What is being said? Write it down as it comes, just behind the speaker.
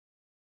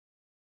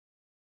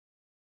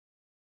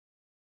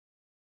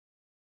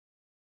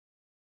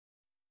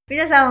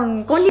皆さ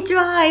ん、こんにち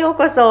は。よう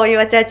こそ、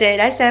Your Church へい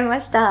らっしゃいま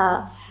し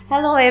た。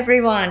Hello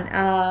everyone.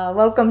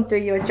 Welcome to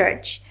your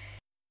church.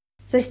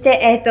 そし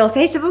て、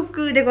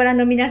Facebook でご覧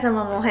の皆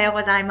様もおはよう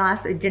ございま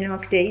す。じゃな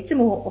くて、いつ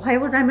もおはよ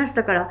うございます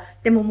だから、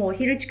でももう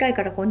昼近い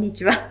からこんに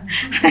ちは。は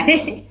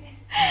い。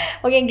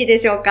お元気で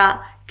しょう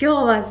か？今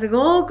日はす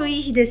ごくい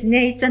い日です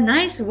ね。It's a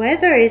nice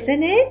weather,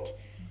 isn't it?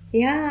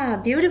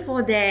 Yeah,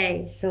 beautiful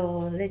day.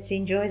 So let's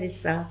enjoy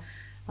this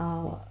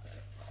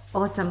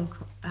autumn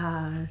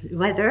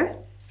weather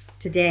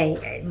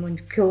today. もう今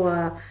日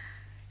は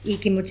いい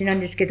気持ちなん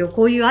ですけど、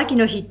こういう秋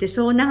の日って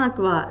そう長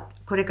くは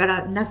これか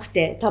らなく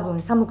て、多分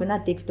寒くな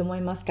っていくと思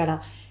いますか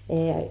ら、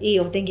いい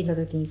お天気の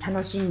時に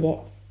楽しんで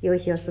良い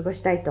日を過ご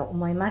したいと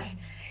思います。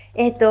ス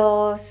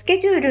ケ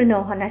ジュール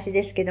のお話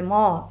ですけど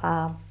も、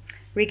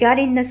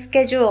regarding the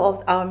schedule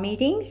of our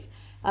meetings,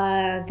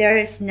 there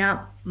is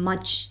not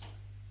much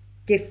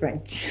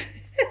different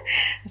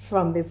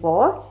from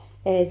before.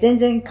 全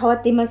然変わ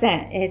っていませ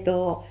ん。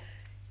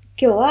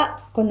今日は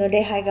この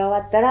礼拝が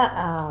終わった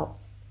ら、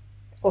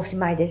おし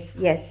まいです。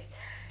Yes.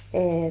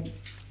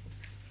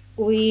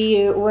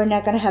 We're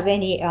not going to have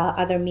any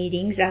other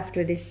meetings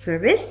after this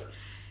service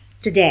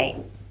today.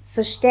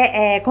 そし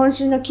て、今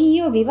週の金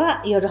曜日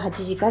は夜8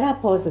時から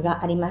ポーズ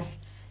がありま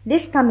す。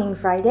This coming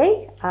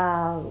Friday,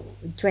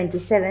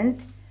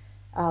 27th,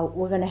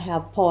 we're going to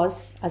have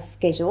pause as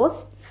scheduled.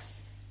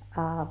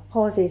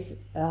 Pause is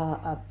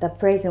the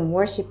praise and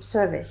worship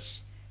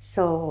service.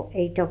 So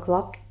 8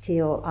 o'clock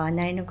till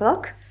 9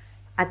 o'clock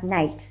at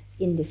night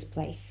in this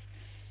place.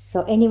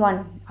 So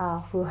anyone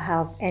who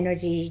have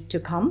energy to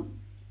come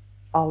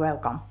are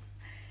welcome.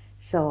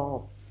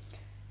 So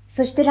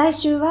そして来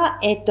週は、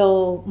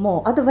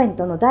もうアドベン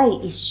トの第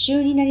1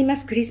週になりま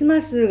す。クリス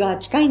マスが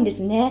近いんで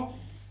すね。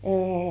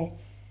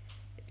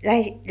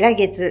来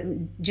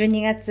月、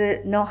12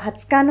月の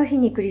20日の日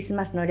にクリス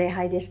マスの礼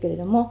拝ですけれ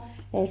ども、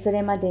そ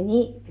れまで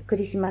にク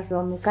リスマス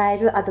を迎え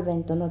るアドベ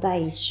ントの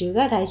第1週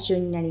が来週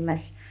になりま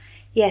す。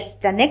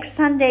Yes, the next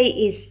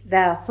Sunday is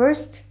the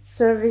first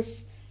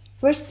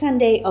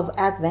Sunday of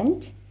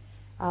Advent.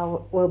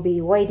 We'll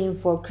be waiting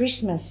for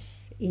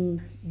Christmas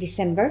in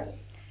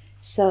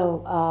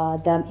December.So,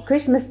 the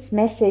Christmas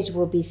message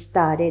will be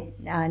started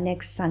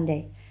next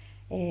Sunday.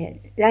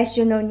 来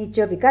週の日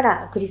曜日か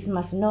らクリス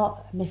マスの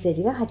メッセー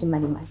ジが始ま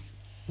ります。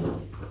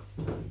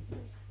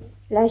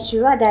来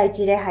週は第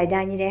1礼拝、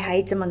第2礼拝、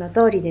いつもの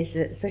通りで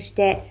す。そし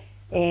て、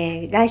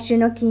来週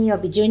の金曜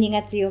日12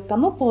月4日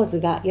もポーズ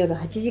が夜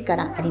8時か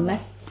らありま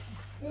す。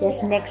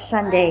Yes, next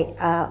Sunday,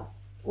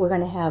 we're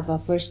going to have a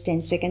first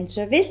and second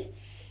service.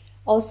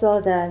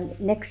 Also, the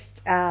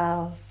next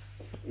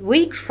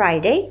week,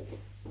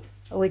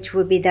 Friday,which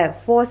will be the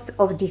 4th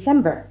of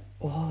December.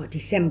 Oh,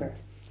 December.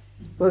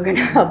 We're going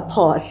to have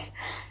pause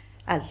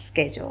as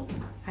scheduled.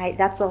 はい、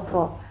that's all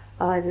for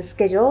the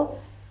schedule.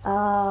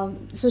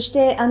 そし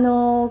て、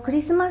ク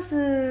リスマ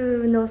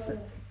スの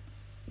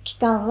期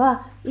間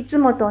はいつ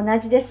もと同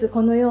じです。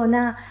このよう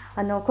な、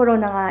コロ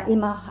ナが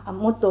今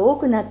もっと多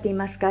くなってい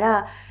ますか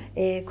ら、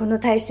この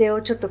体制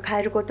をちょっと変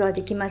えることは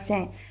できませ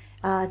ん。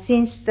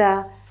Since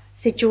the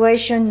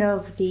situation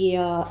of the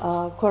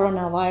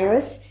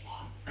coronavirus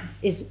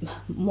is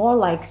more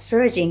like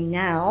surging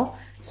now,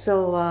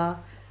 so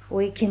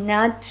we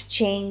cannot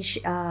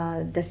change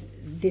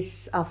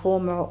this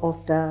form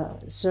of the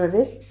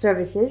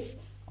services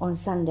on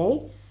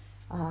Sunday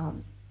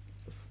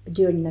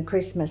during the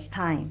Christmas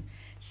time.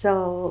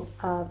 So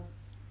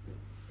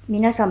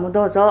皆さんも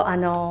どうぞ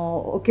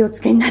お気を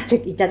つけになって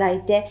いただ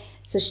いて、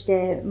そし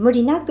て無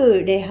理な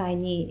く礼拝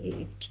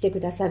に来てく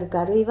ださるか、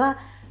あるいは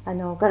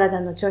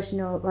体の調子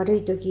の悪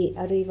い時、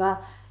あるい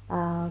は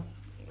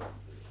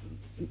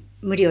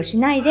無理をし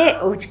ないで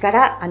お家か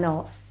ら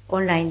オ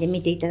ンラインで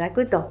見ていただ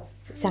くと、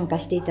参加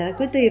していただ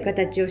くという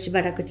形をし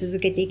ばらく続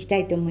けていきた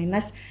いと思い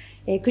ます。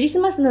クリス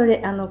マス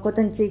のこ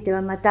とについて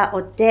はまた追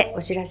って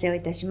お知らせを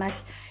いたしま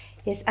す。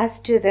Yes, as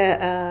to the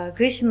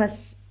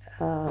Christmas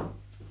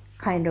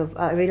kind of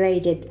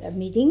related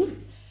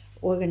meetings,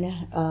 we're going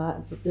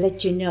to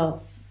let you know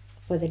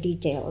for the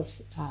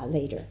details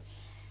later.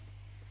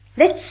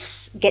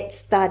 Let's get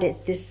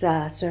started this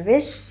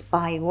service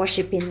by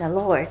worshiping the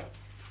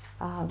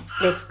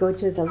Lord.Let's go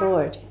to the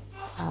Lord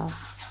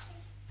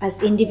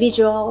as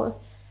individual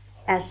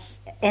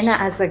and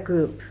as a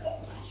group.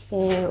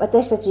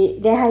 私たち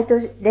礼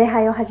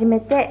拝を始め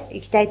て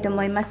いきたいと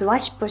思います。ワー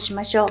シップをし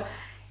ましょう。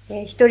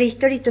一人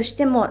一人とし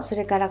ても、そ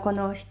れからこ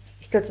の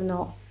一つ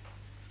の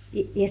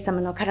イエス様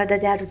の体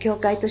である教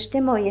会として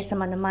も、イエス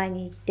様の前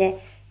に行って、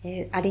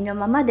ありの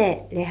まま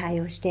で礼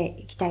拝をして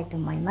いきたいと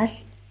思いま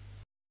す。「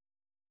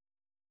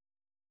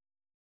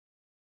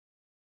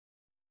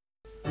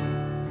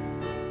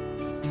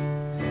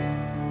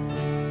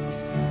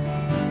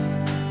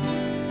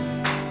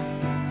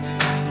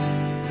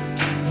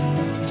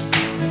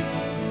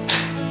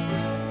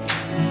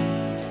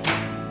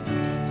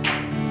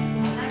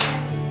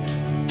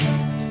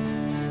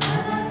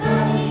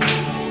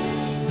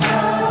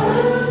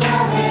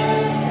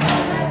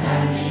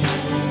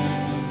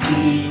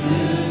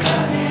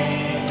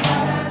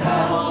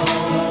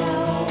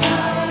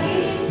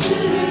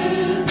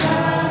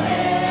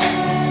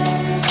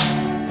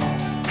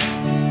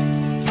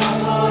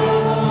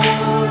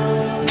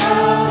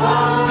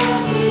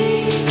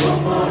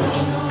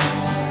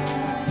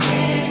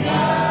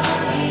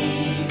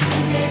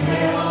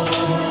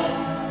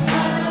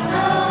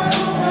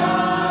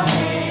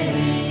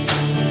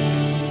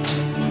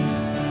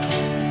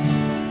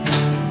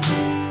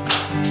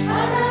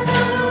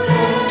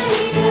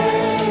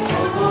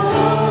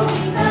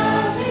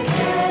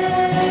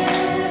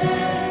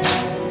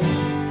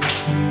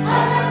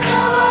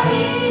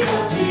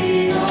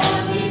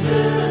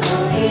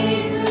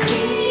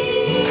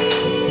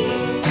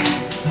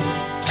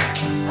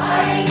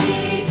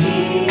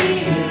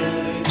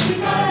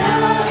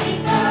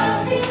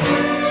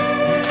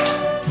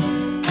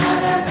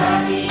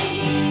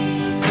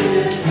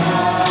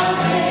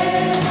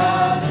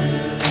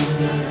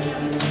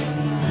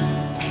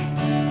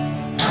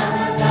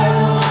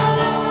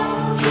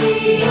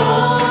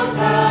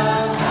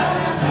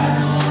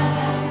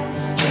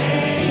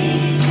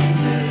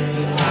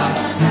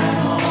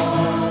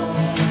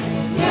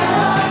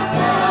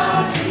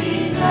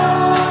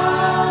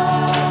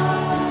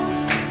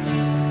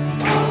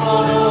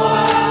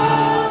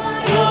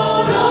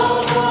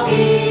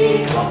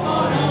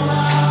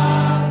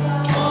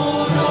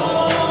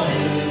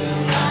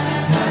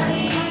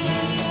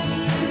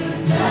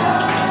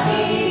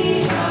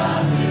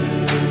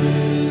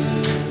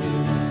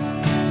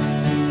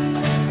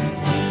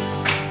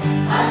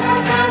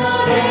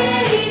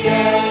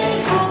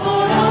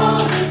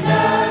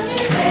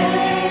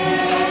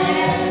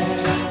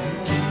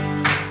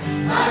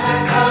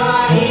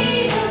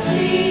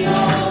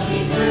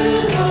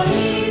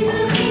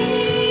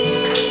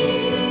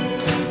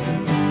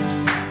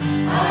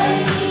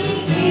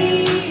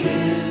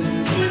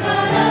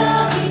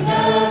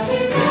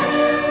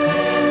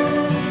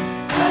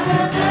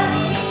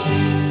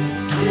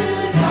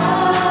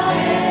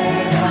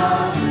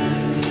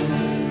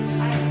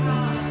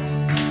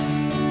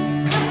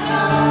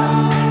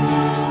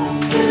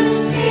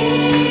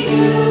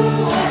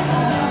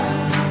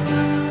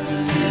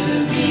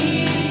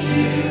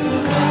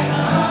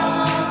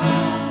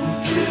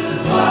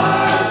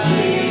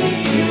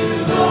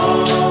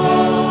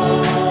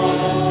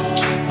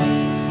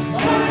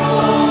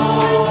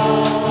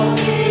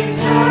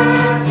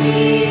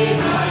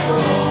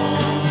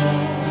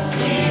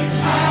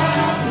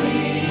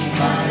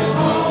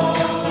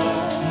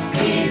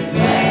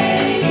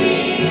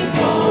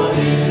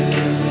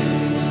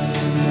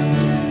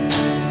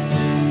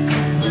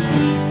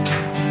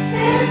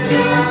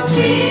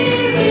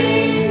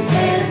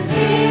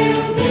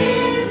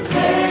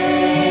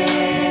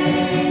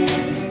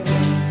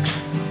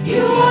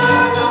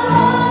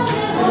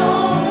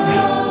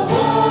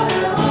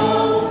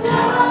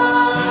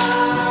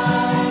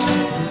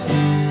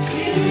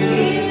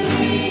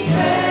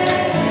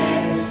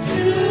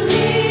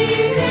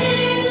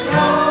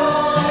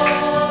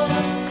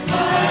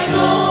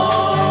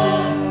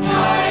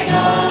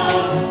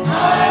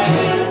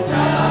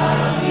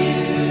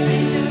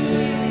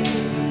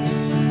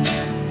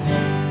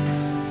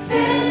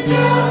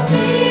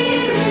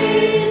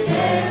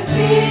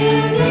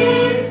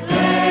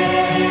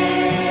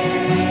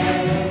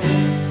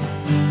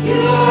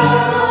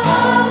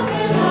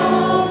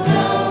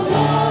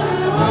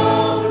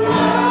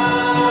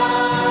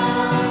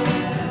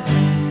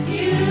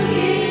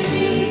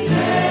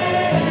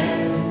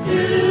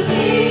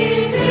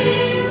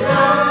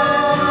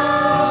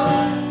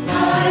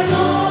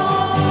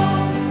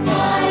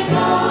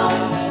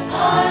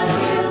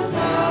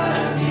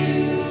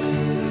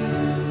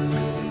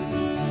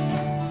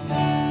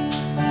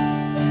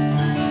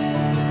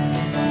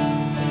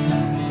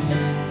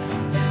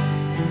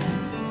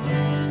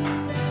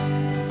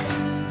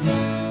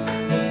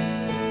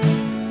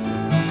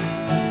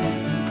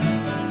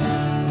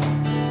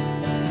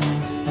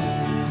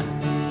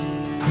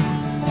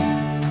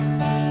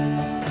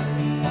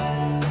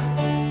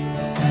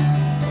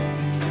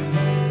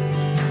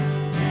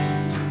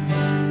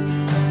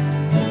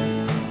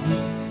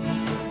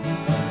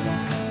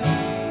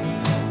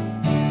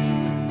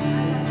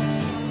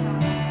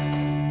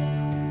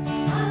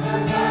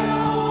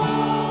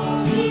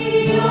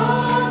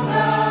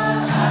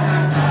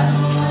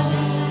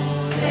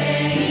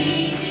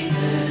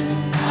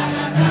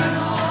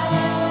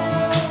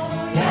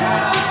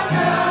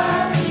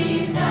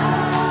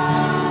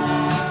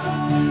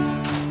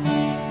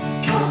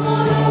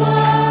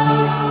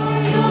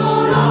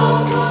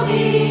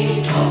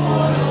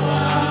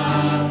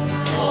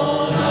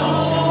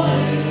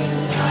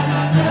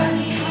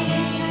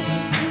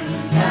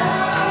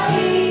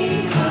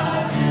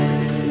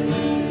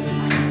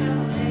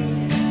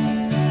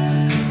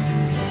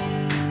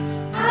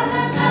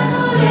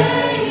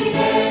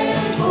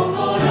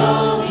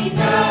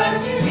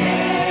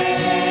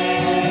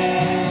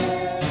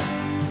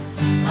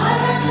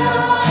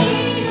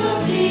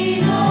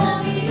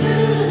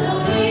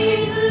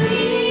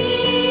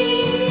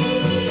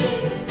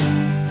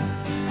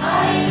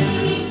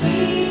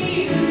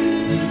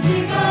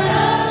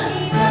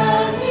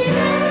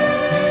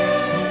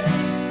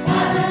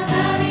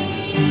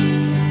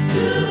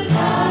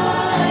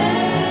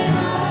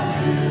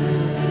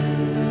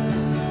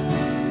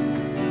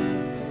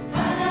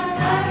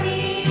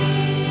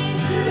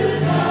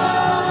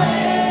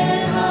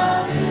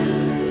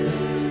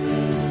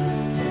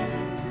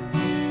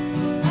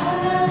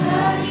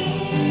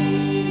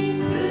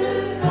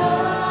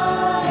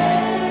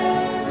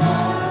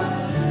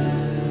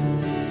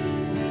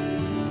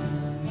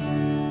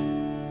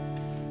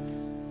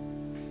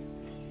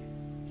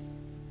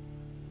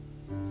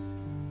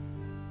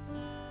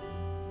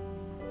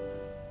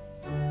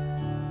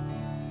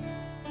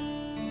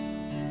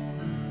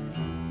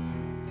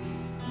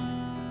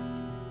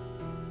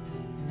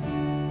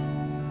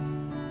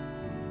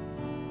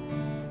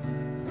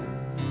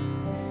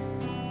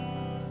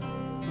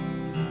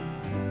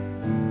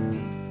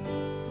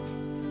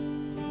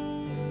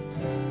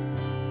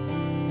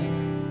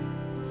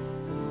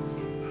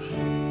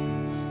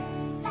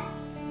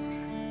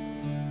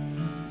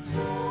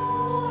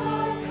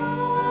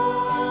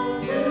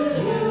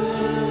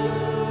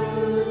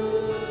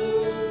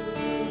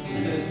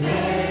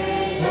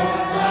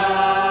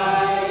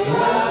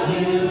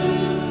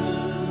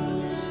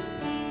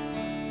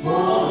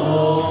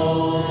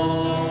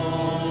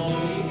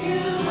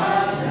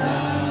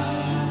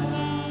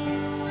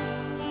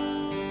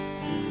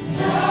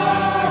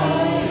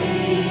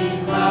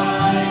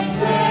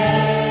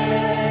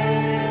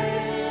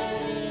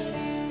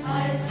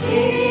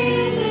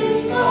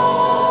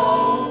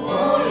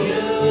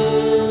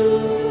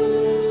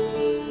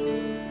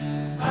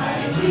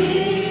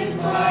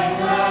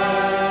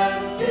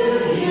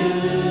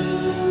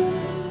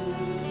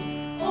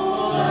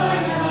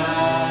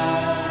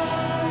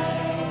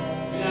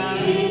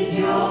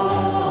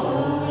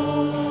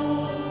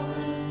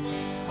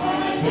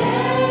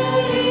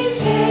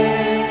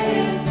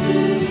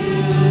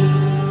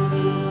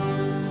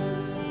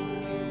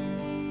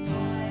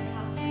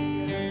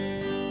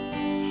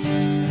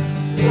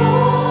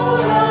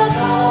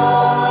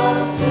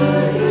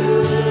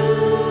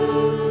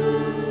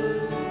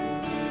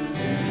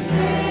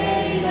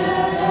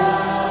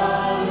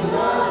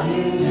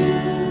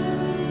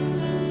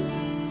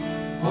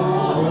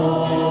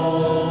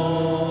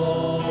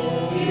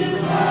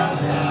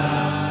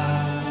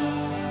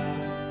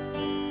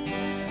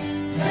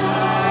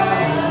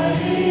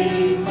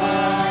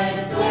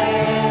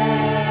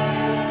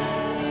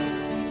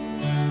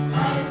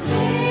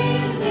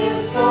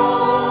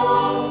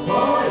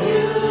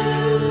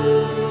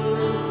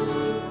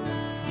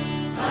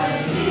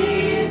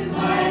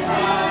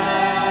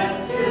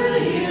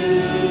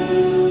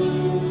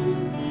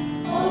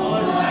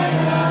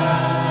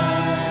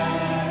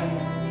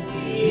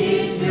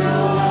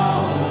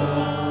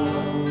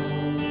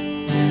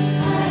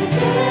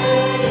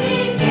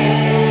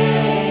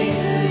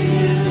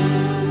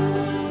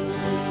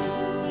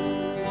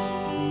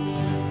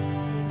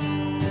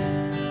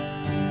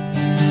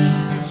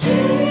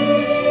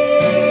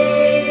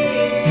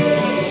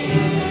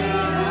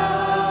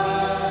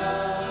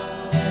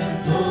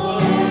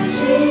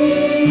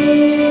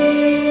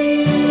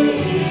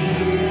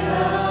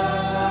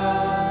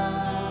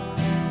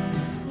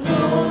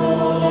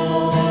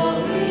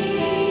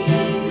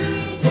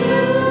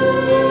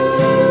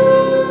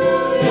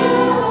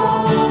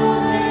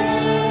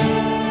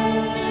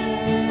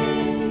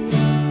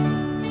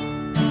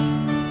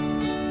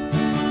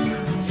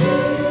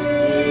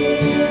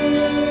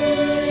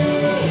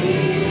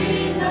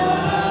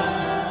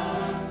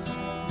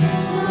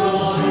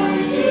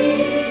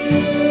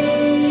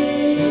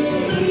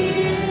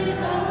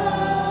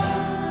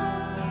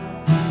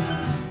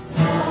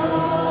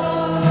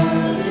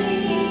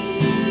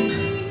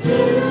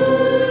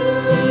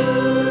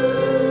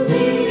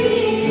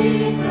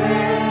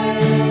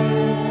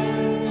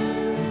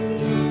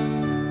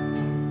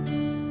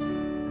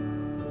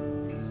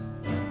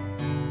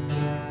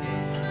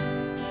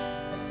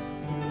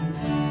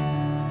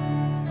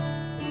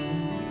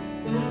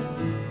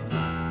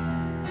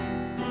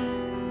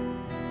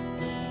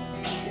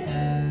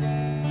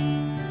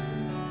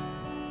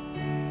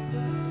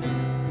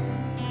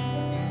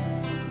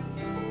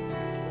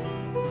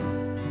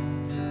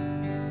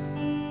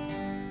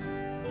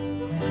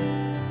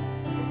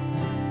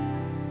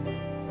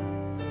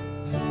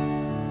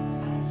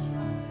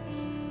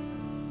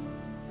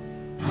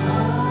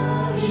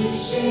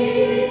「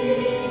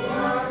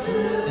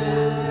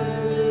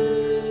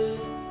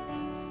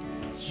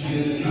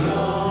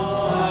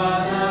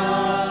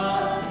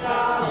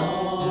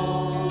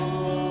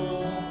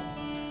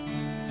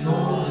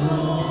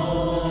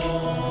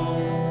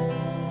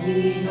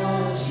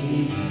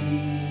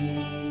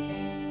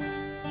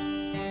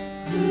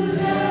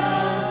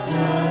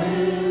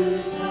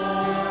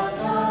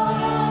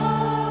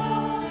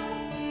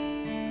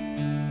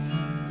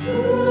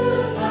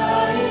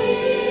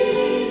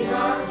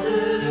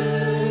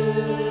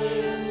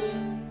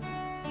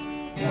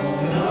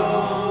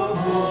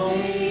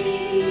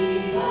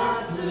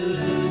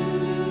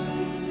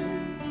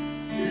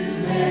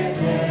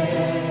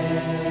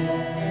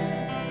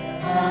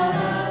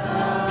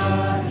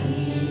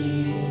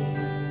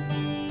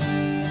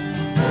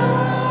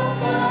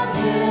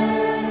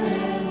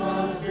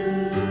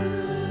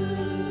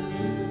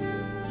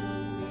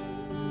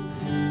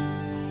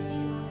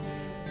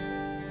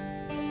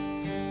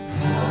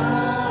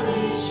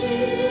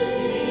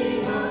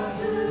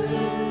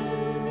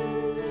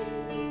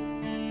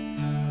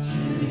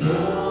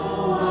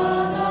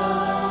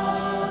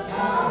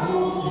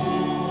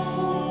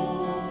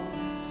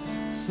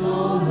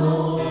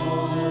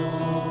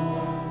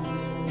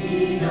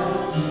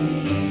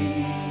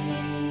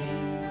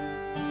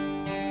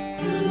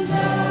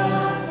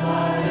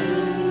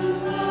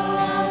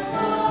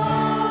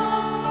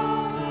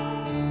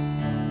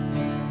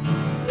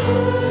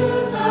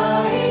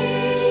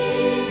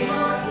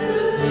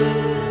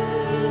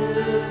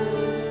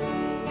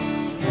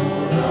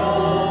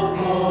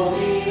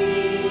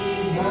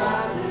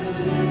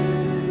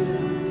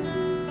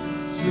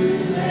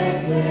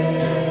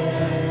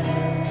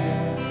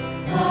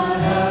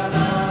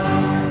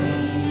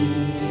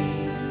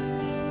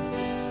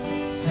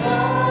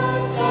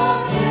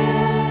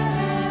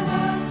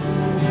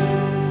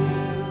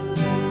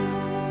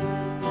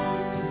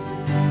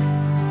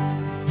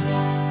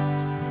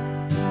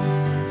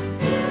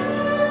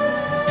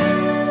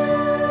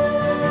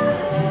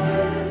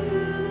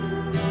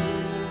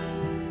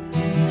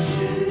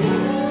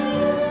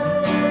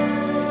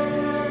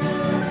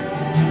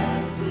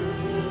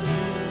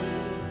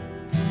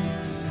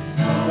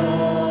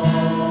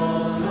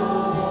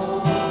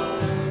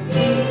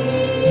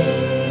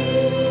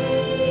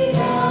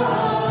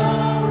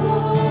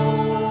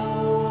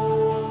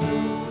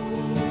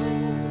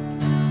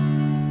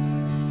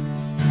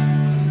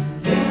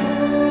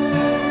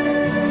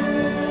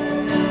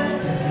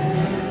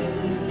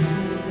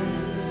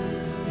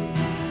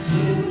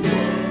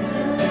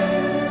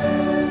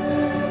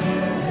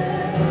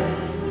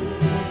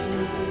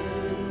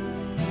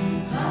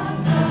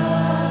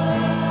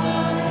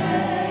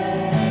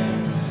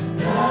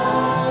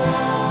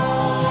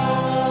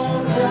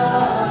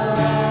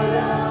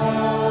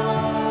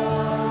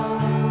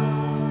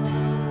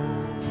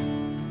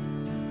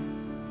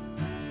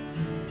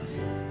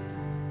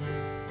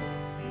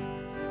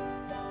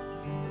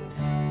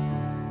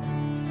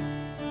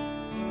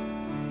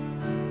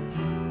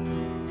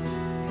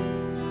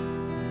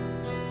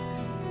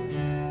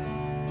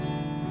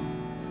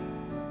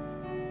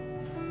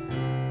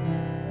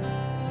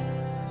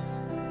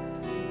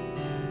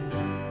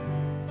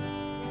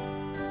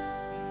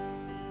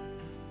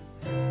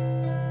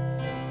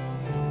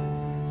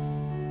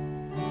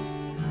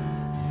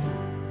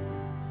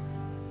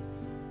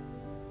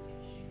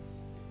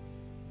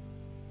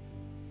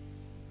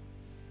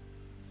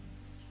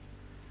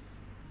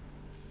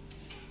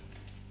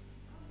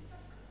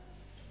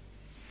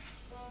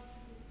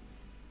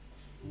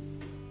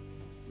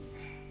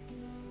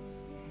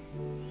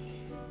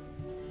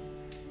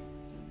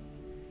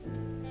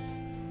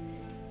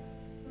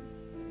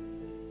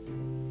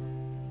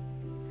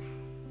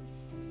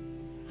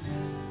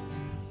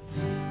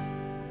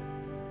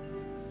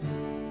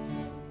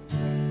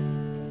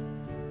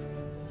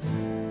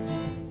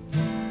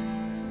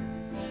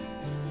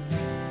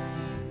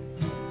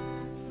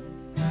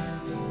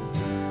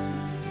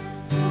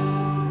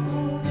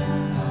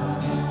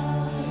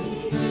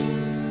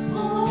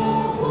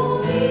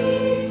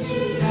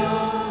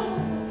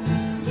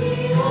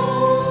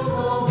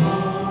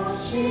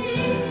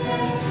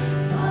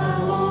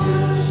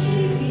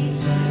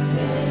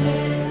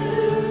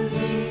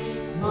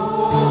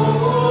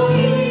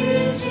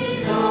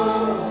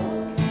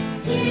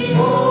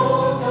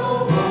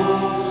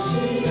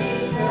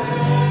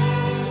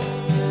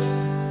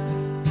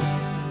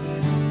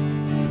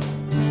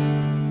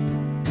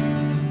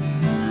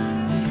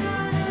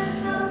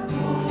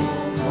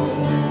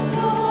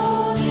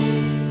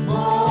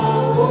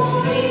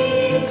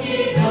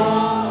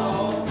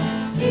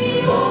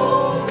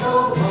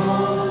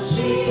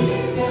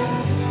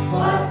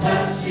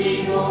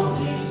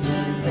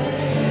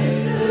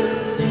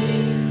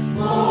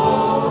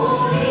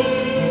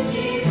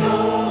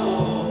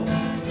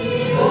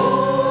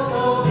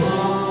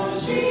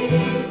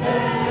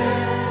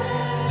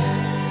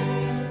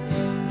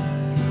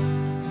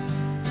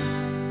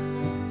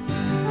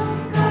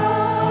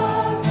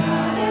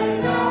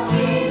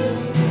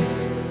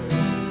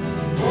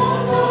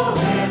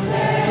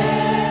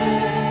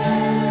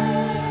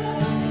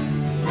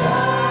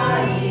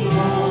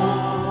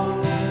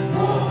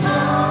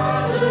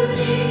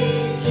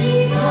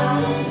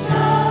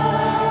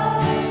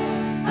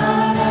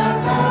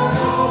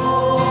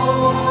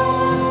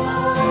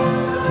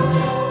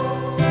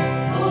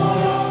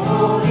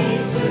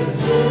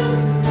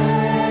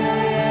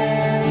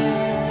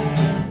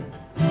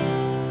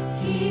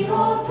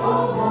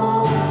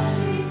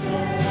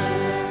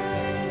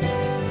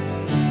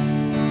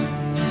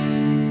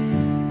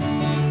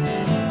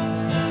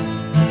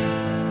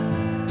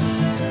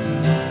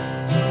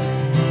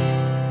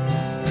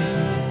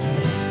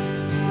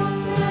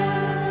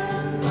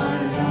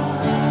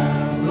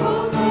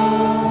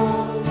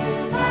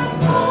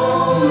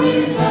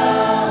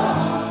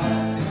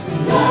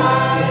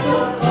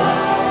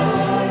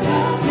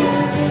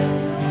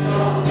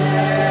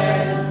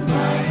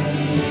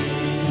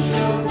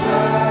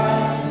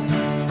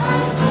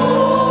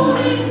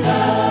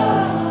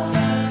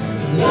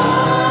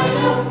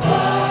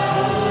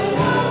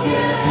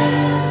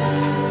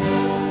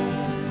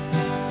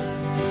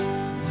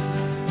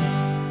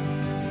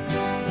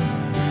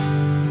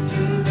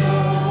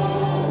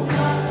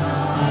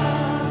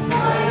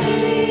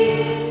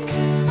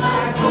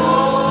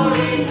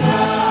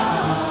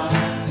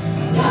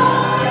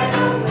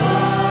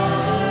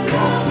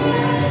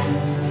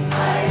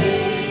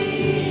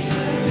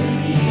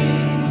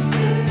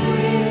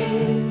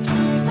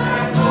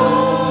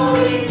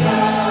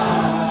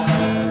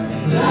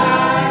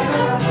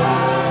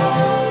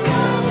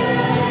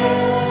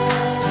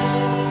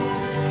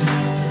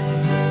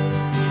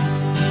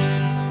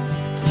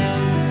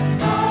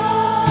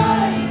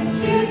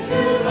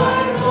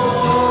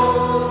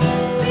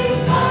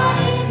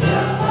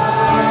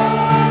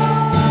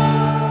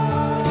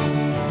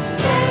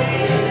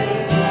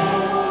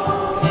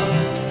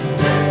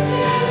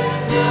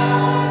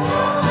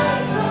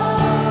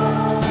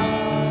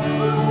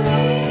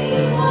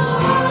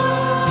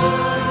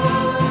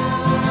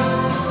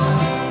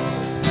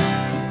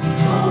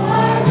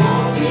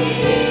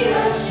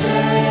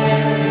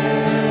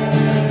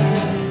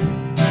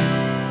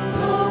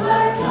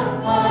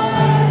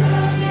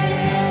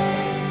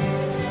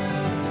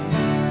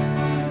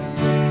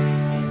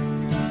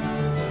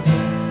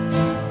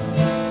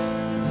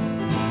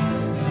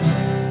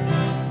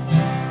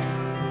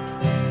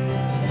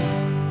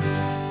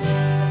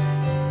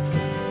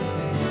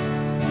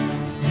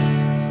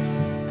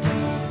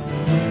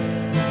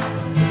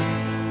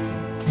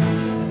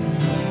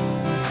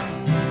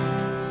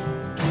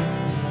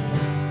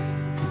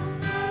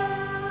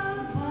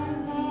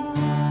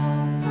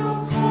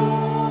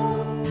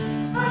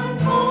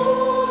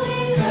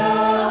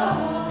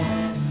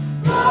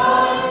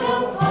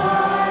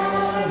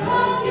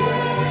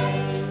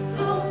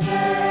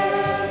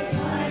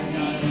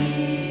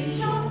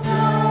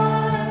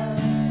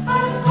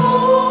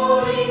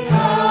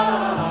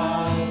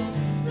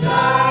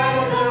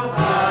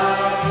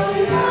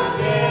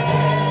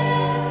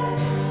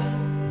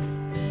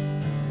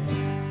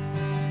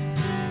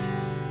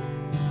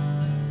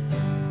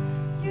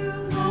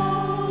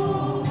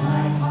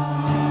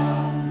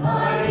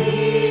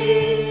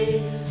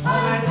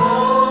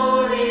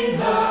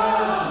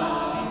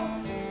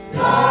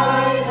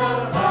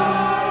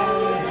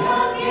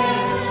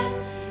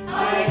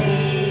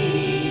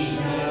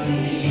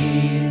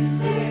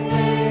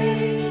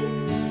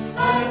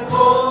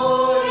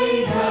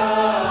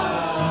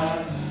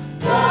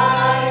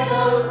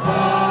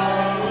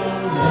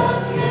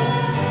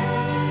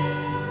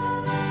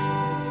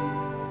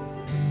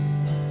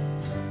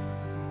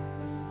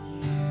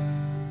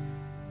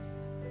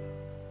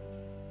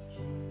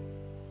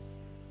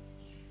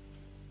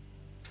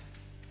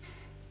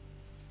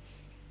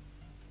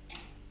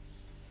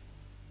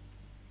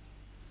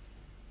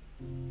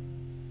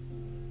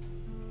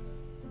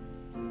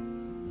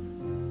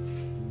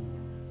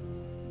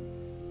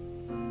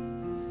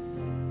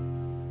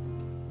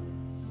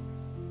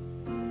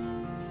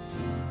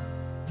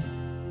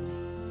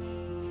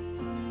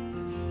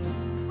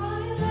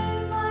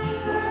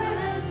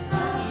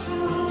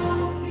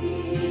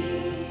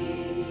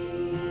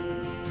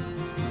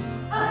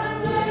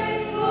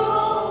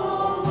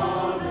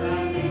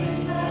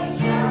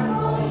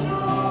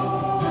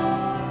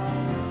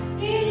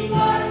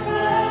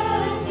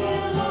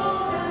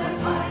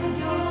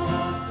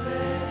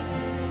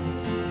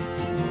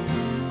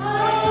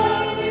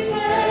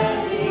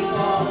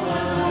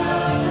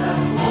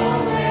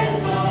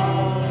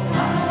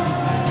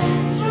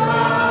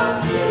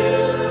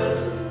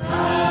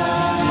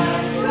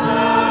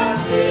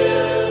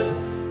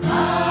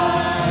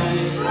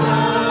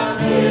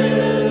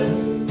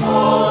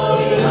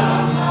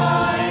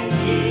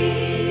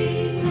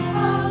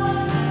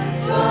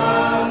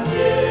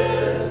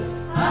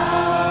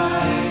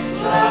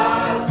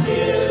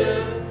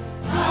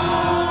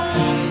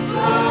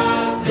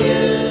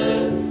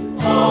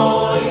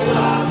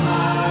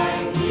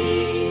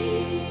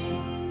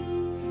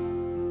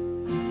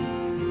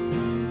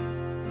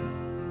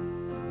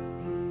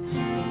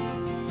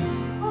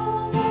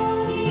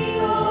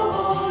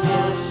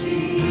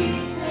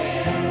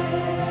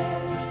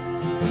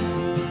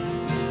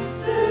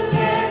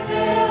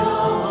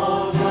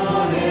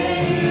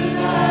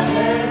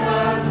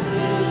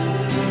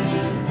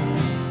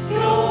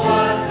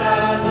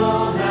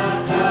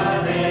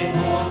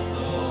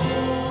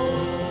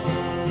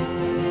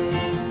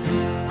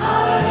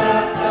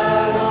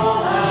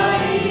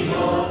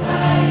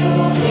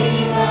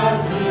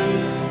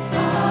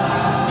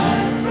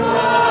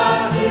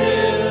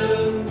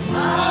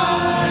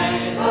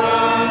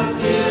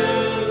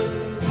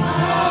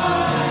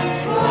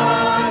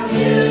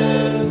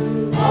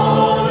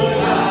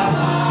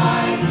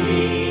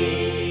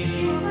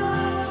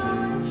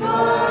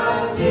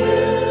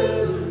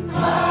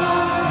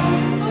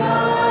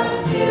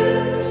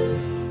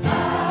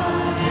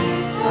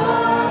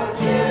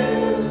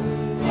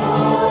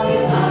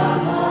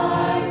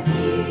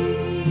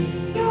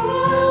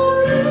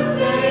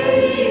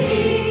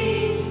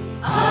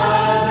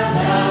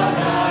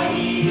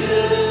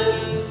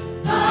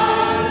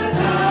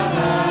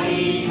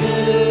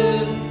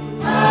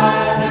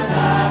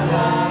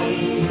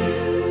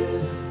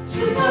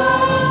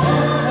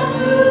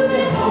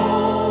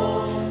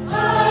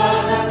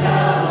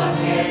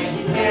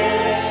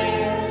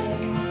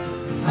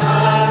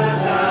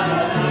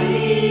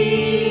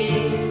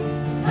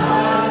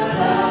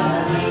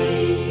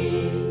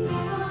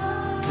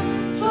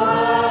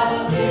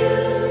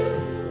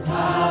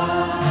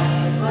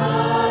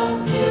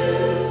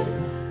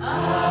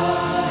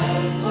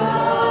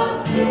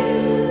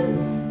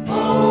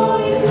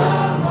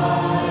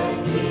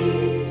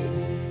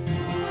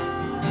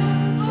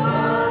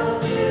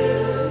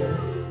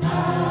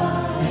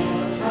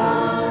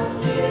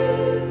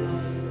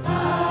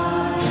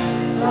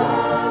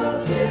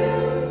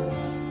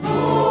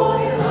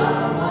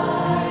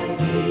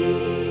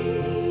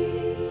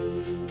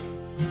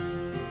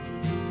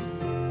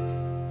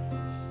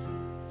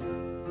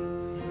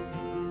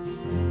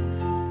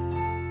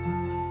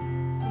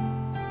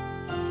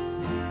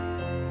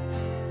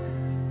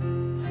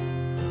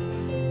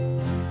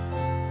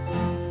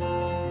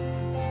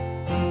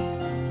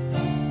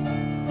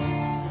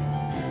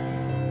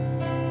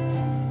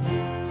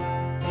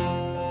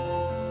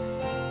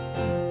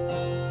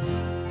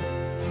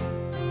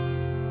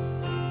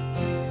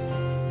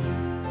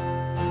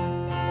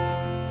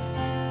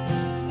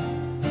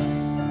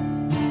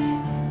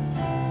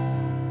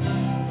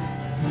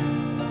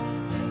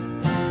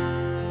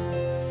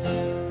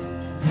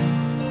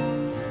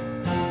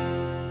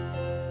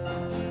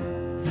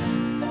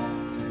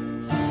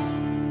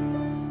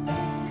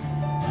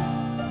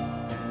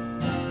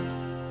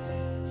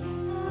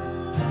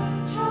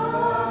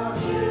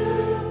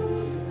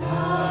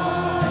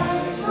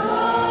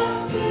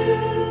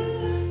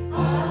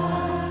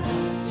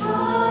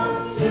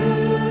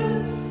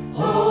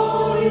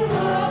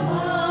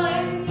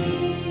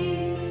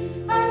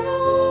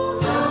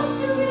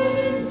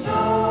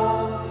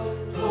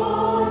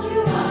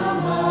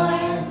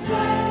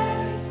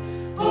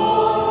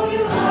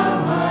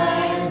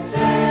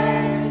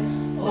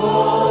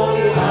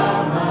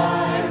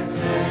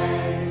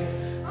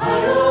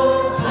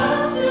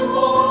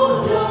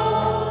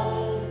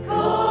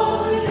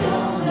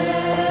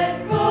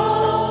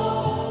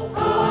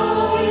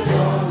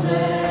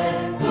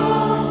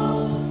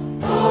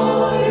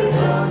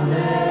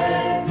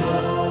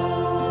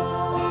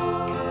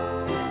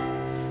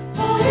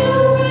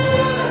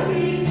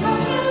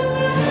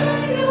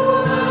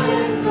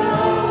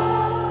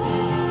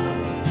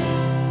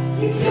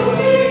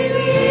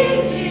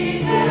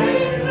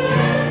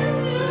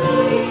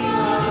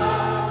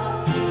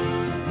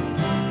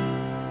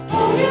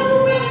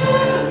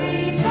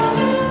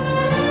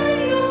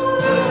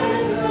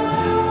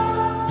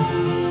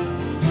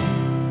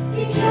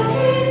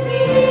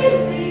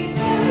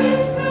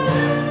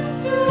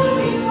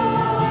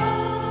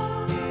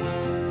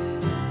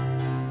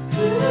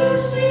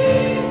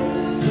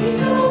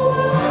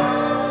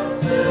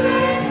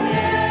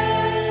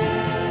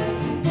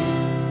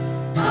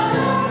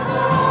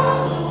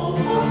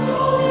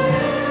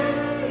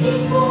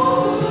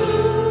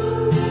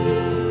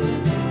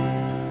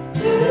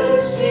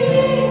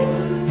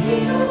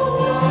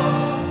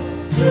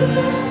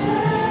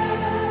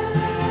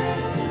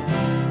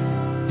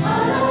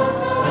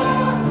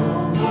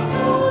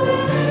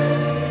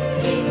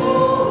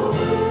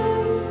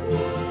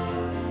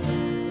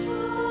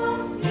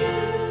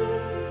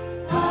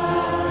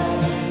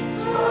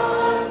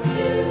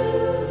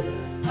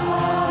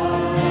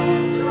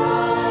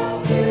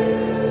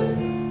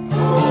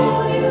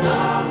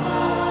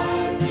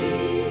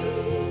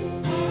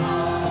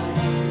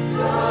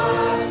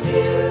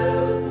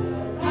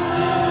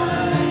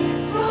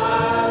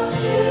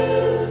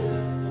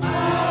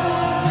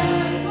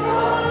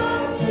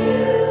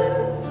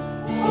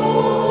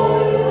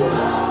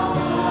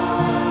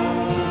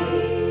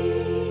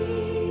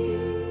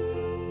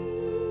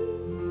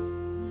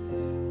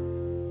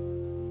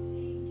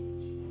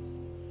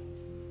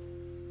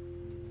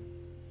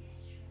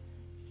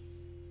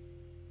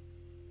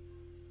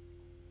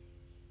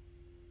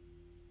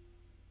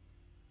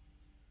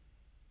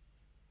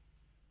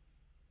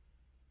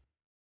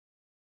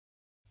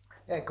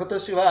今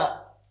年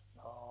は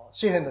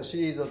詩編のシ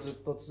リーズをずっ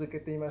と続け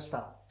ていまし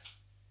た。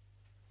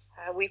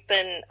We've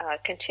been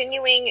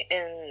continuing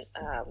in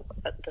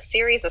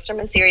the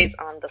sermon series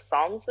on the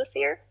Psalms this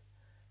year.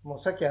 もう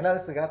さっきアナウン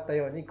スがあった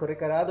ように、これ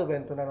からアドベ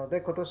ントなの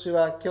で、今年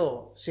は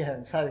今日詩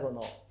編最後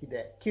の日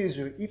で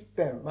91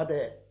編ま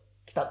で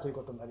来たという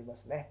ことになりま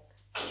すね。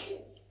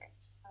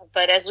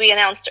But as we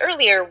announced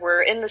earlier,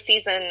 we're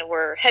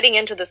heading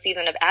into the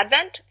season of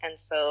Advent, and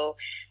so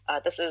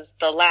this is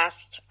the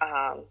last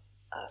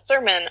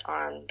sermon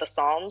on the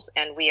Psalms,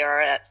 and we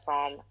are at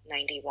Psalm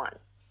 91.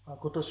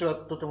 今年は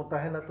とても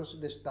大変な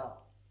年でした。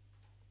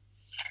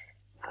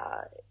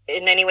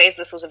In many ways,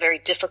 this was a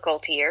very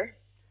difficult year.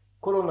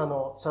 コロナ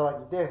の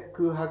騒ぎで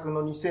空白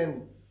の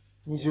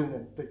2020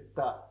年といっ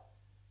た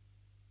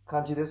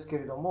感じですけ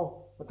れど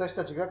も、私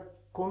たちが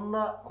こん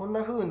な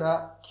風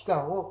な期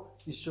間を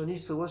一緒に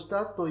過ごし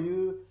たと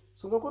いう、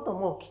そのこと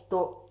もきっ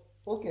と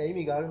大きな意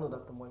味があるのだ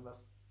と思いま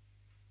す。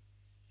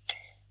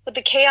With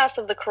the chaos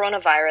of the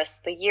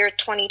coronavirus, the year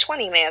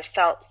 2020 may have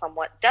felt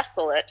somewhat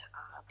desolate,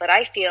 but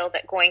I feel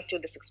that going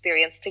through this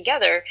experience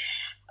together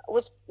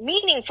was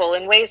meaningful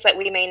in ways that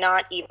we may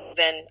not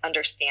even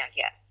understand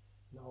yet.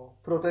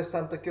 プロテス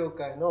タント教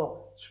会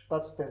の出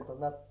発点と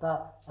なっ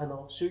た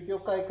宗教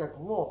改革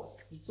も、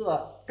実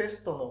はペ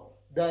ストの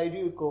大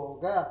流行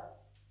が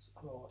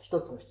一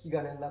つの引き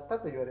金になった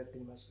と言われて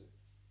います。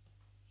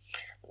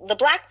The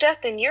Black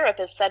Death in Europe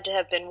is said to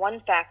have been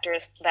one factor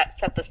that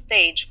set the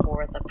stage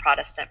for the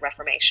Protestant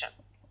Reformation.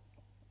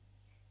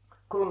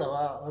 コロナ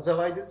は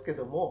災いですけ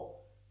ど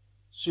も、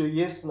主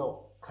イエス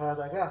の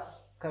体が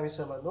神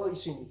様の意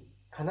志に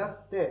かな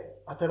って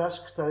新し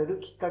くされる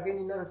きっかけ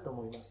になると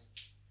思います。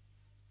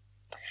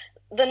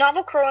The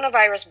novel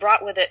coronavirus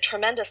brought with it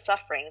tremendous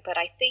suffering, but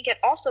I think it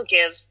also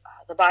gives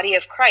the body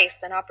of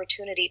Christ an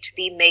opportunity to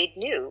be made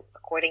new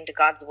according to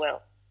God's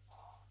will.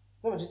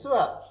 でも実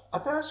は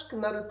新しく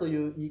なると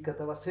いう言い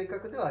方は正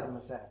確ではあり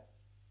ません。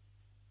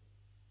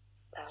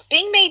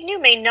Being made new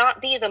may not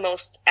be the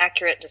most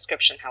accurate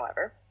description,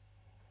 however.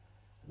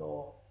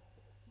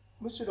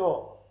 むし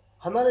ろ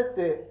離れ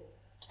て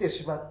きて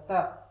しまっ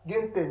た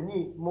原点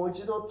にもう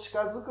一度近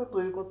づく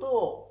ということ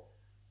を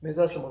目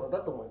指すもの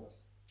だと思いま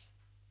す。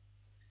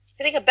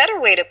I think a better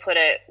way to put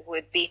it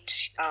would be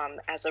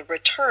as a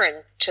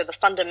return to the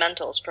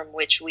fundamentals from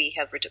which we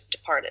have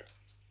departed.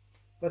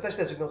 私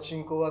たちの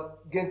信仰は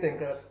原点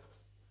から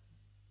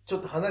ちょ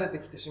っと離れて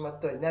きてしま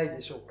ってはいない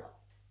でしょうか。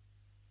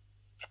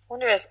I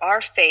wonder if our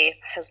faith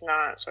has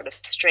not sort of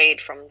strayed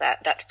from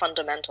that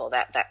fundamental,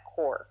 that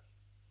core.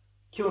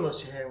 今日の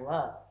詩編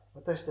は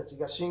私たち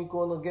が信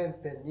仰の原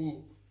点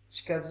に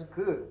近づ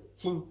く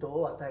ヒント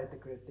を与えて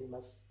くれてい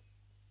ます。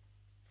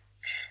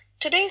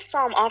Today's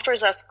psalm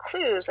offers us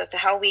clues as to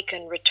how we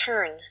can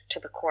return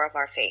to the core of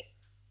our faith.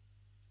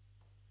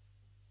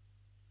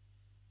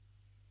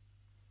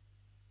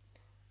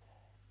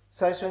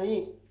 最初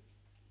に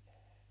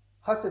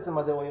8節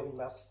までを読み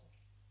ます。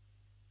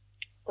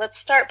Let's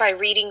start by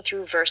reading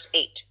through verse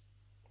 8.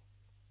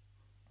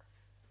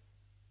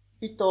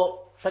 意図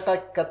高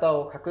き方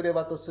を隠れ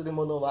場とする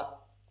者は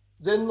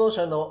全能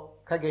者の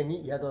影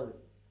に宿る。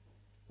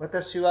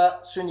私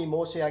は主に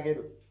申し上げ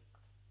る。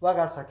我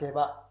が叫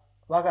ば、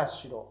我が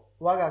城、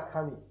我が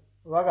神、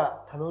我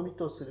が頼み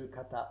とする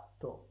方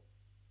と。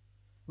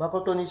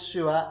誠に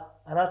主は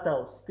あなた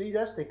を救い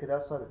出してく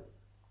ださる。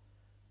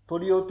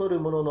鳥を取る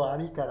者の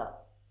網か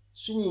ら、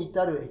死に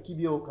至る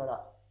疫病か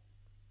ら。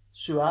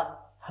主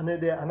は羽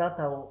であな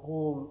たを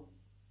覆う。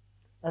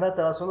あな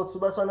たはその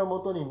翼のも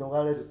とに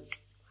逃れる。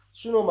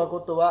主の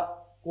誠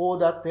は大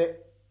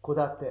盾、小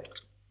盾。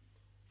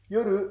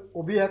夜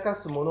脅か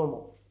す者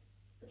も、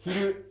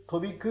昼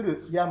飛び来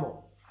る矢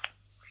も、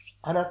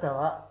あなた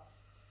は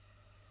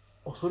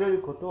恐れ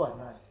ることは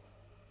ない。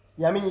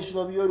闇に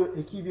忍び寄る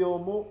疫病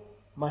も、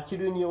真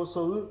昼に襲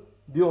う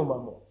病魔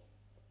も。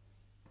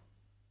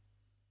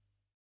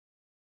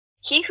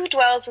He who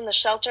dwells in the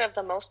shelter of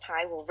the Most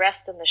High will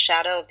rest in the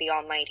shadow of the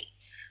Almighty.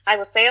 I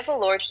will say of the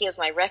Lord, He is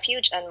my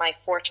refuge and my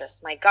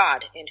fortress, my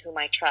God, in whom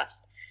I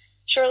trust.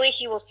 Surely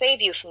He will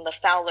save you from the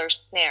fowler's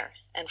snare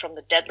and from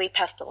the deadly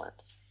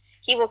pestilence.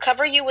 He will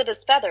cover you with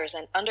His feathers,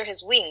 and under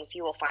His wings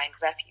you will find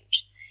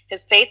refuge.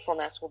 His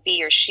faithfulness will be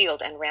your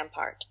shield and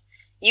rampart.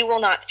 You will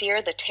not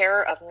fear the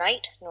terror of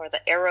night, nor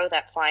the arrow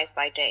that flies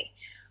by day,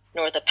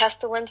 nor the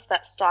pestilence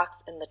that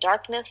stalks in the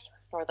darkness,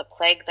 nor the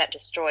plague that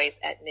destroys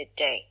at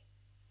midday.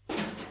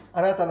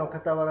 あなたの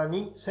傍ら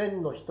に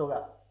千の人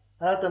が、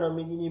あなたの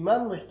右に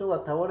万の人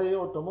が倒れ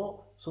ようと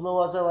も、そ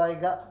の災い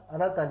があ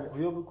なたに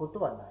及ぶこと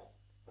はない。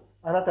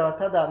あなたは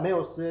ただ目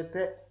を据え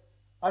て、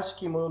悪し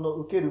き者の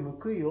受ける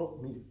報いを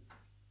見る。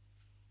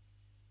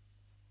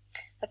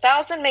A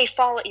thousand may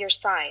fall at your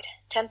side,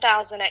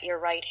 10,000 at your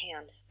right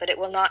hand, but it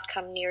will not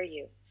come near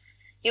you.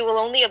 You will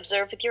only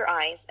observe with your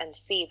eyes and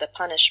see the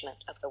punishment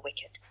of the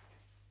wicked.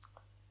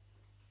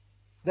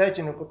 第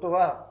一のこと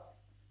は、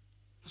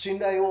信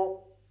頼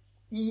を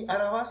言い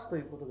表すと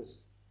いうことで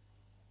す。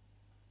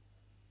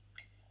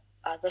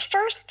The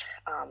first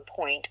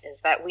point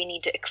is that we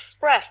need to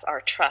express our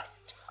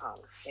trust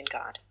in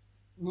God.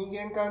 人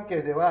間関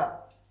係で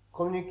は、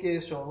コミュニケ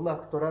ーションをうま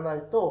く取らな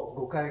いと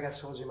誤解が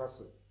生じま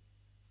す。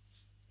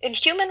In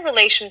human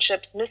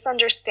relationships,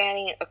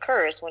 misunderstanding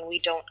occurs when we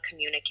don't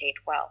communicate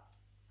well.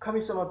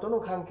 神様との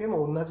関係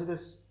も同じで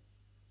す。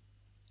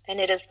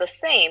And it is the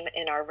same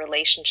in our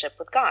relationship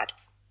with God.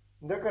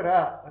 だか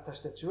ら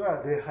私たち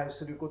は礼拝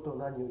することを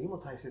何よりも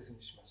大切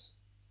にします。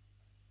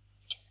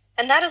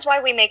And that is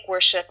why we make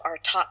worship our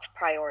top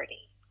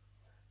priority.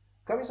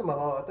 神様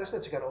は私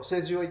たちからお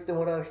世辞を言って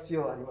もらう必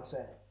要はありま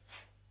せん。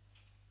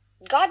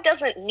God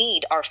doesn't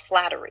need our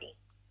flattery.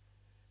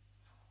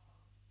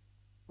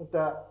 ま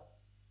た、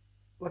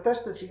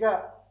私たち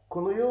が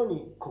このよう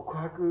に告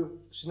白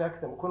しなく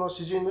ても、この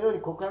詩人のよう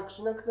に告白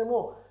しなくて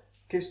も、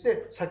決し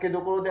て酒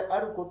どころであ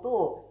ること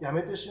をや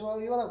めてしま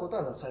うようなこと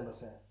はなさいま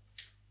せん。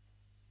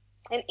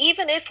And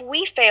even if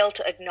we fail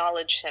to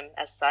acknowledge him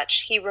as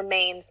such, he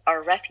remains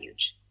our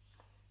refuge.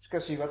 しか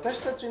し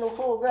私たちの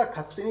方が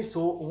勝手に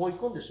そう思い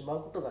込んでしま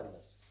うことがあり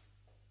ます。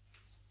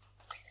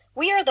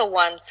We are the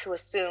ones who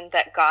assume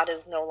that God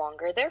is no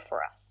longer there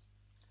for us.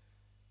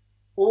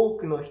 多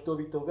くの人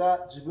々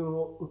が自分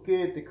を受け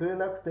入れてくれ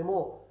なくて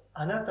も、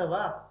あなた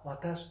は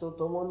私と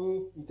共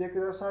にいて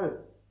くださる。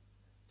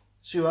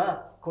主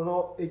はこ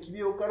の疫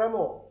病から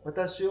も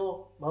私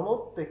を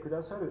守ってく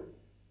ださる。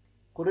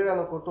これら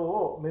のこと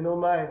を目の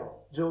前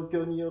の状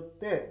況によっ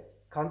て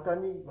簡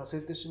単に忘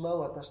れてしまう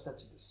私た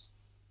ちです。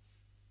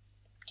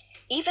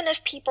Even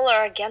if people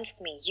are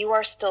against me, you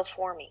are still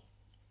for me.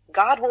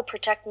 God will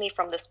protect me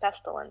from this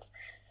pestilence.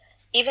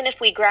 Even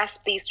if we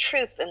grasp these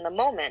truths in the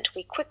moment,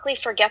 we quickly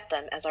forget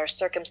them as our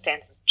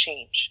circumstances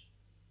change.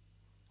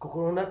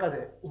 心の中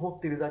で思っ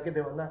ているだけ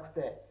ではなく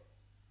て、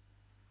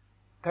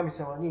神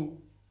様に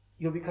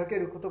呼びかけ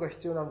ることが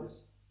必要なんで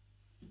す。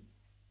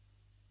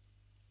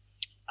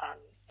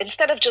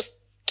Instead of just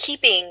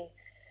keeping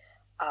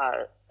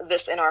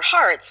this in our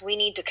hearts, we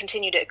need to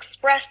continue to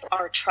express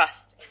our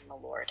trust in the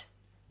Lord.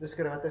 です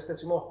から私た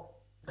ちも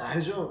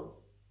大丈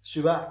夫。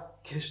主は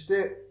決し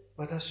て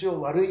私を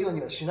悪いよう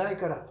にはしない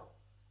からと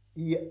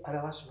言い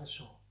表しま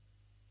しょ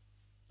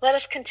う。Let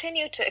us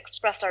continue to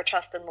express our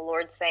trust in the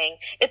Lord, saying,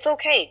 "It's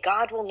okay.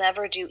 God will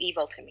never do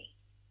evil to me."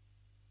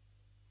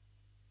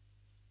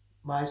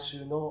 毎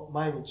週の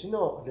毎日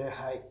の礼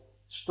拝、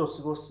主と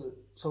過ごす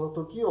その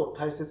時を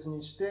大切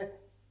にして、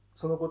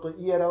そのことを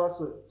言い表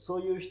す、そ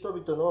ういう人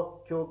々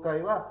の教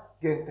会は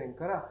原点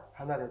から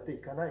離れて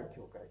いかない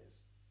教会で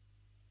す。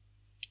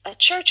A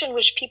church in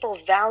which people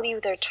value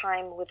their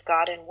time with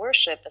God in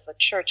worship is a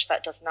church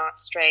that does not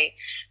stray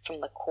from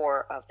the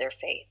core of their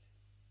faith.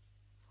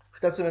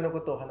 二つ目の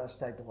ことを話し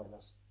たいと思いま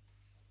す。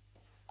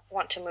I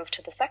want to move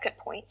to the second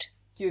point.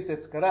 9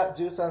節から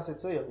13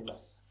節を読みま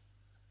す。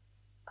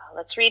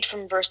Let's read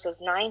from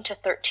verses 9 to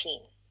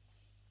 13.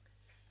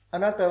 あ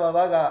なたは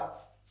我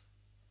が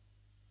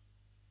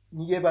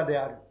逃げ場で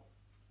ある。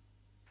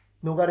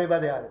逃れ場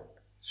である。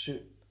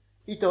主。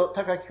意図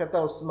高き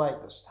方を住まい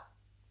とした。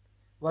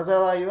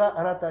災いは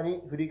あなた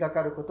に降りか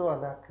かることは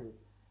なく、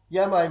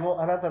病も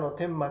あなたの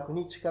天幕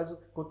に近づ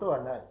くこと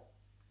はない。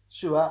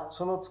主は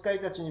その使い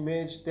たちに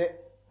命じ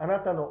て、あな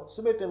たの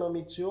すべての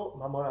道を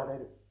守られ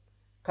る。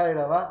彼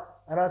らは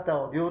あな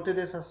たを両手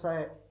で支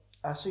え、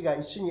足が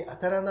石に当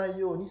たらない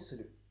ようにす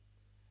る。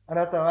あ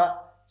なた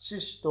は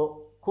獅子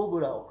とコブ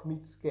ラを踏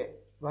みつけ、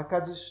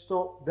若獅子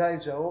と大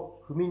蛇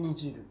を踏みに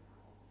じる。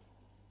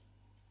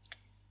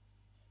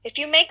If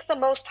you make the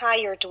Most High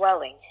your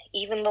dwelling,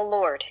 even the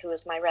Lord, who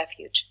is my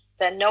refuge,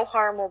 then no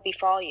harm will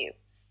befall you,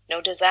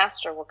 no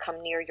disaster will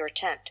come near your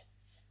tent.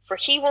 For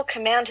he will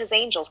command his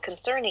angels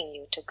concerning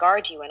you to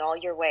guard you in all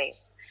your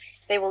ways.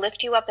 They will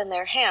lift you up in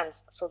their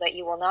hands so that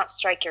you will not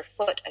strike your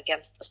foot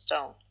against a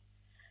stone.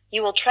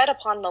 You will tread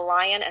upon the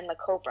lion and the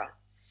cobra.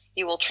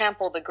 You will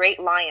trample the great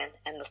lion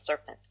and the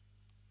serpent.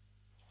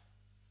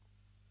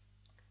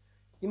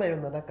 今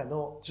読んだ中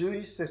の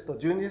11節と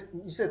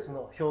12節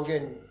の表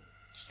現に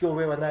聞き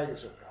覚えはないで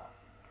しょうか。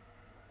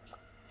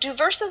 Do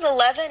verses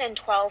 11 and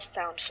 12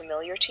 sound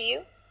familiar to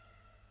you?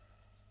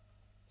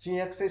 新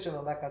約聖書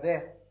の中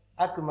で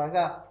悪魔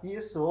がイ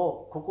エス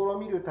を試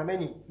みるため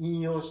に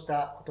引用し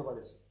た言葉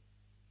です。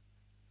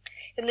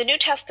In the New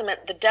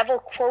Testament, the devil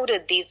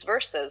quoted these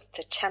verses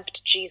to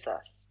tempt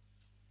Jesus.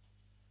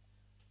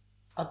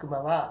 悪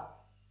魔は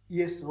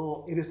イエス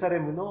をエルサレ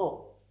ム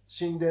の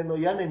神殿の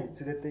屋根に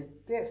連れて行っ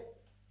て、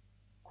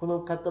こ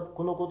の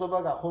言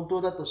葉が本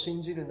当だと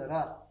信じるな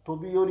ら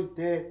飛び降り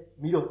て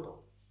みろ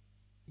と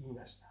言い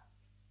ました。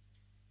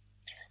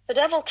The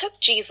devil took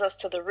Jesus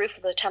to the roof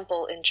of the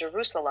temple in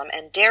Jerusalem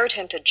and dared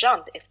him to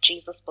jump if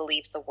Jesus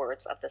believed the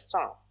words of this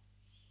song.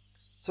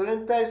 それ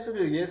に対す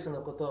るイエス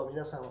のことを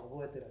皆さんは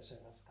覚えていらっしゃい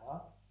ます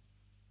か？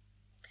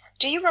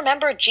 Do you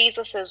remember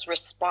Jesus'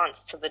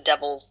 response to the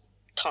devil's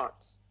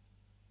taunts?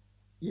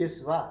 イエ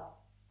スは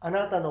あ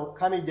なたの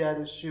神であ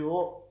る主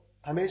を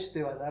試し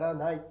てはなら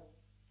ない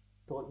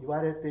と言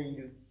われてい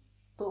る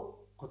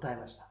と答え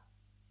ました。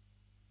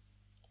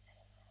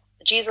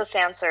Jesus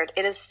answered,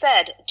 It is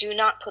said, do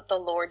not put the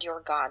Lord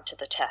your God to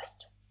the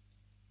test.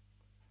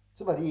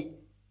 つまり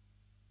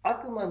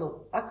悪魔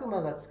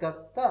が使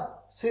っ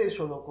た聖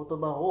書の言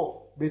葉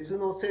を別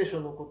の聖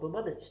書の言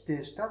葉で否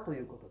定したと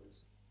いうことで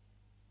す。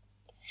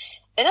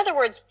In other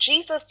words,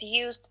 Jesus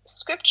used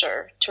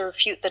scripture to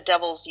refute the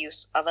devil's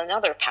use of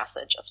another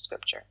passage of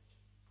scripture.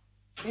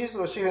 イエス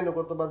は詩篇の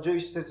言葉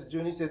11節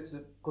12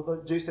節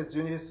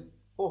12節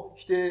を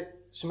否定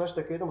しまし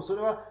たけれども、そ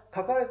れは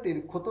書かれてい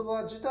る言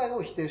葉自体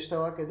を否定した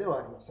わけでは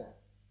ありません。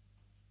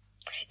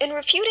In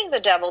refuting the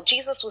devil,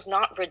 Jesus was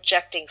not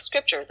rejecting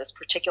scripture, this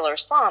particular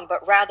psalm,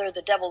 but rather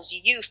the devil's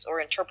use or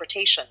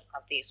interpretation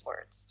of these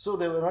words. そう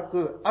ではな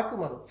く、悪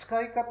魔の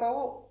使い方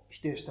を否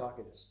定したわ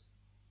けです。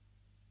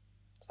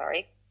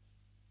Sorry.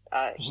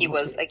 He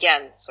was,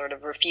 again, sort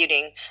of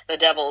refuting the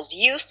devil's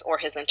use or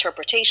his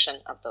interpretation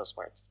of those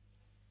words.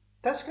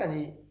 確か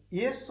に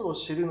イエスを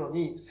知るの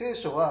に聖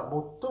書は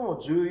最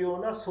も重要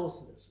なソー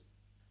スです。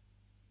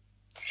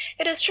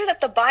It is true that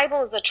the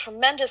Bible is a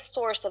tremendous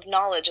source of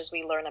knowledge as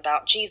we learn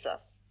about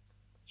Jesus.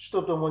 主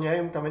と共に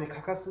歩むために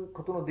欠かす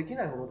ことのでき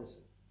ないもので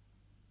す。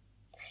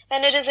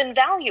And it is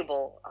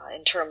invaluable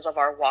in terms of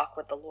our walk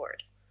with the Lord.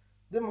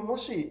 でもも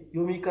し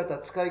読み方、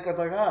使い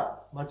方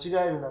が間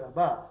違えるなら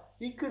ば、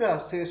いくら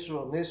聖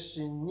書を熱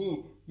心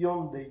に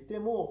読んでいて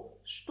も、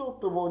主と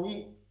共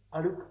に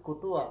歩くこ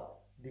とは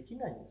でき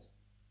ないんです。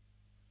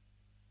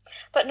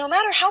But no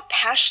matter how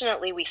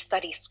passionately we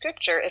study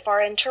scripture, if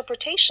our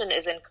interpretation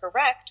is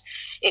incorrect,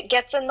 it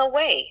gets in the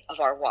way of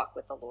our walk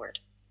with the Lord.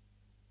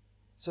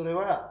 それ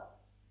は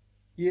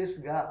イエ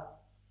スが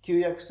旧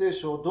約聖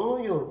書をど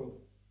のよう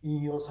に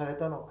引用され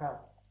たの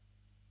か、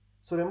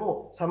それ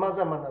も様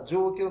々な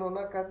状況の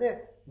中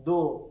で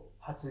どう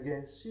発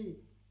言し、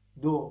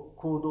どう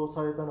行動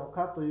されたの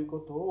かというこ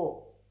と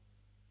を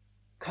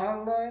考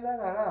えな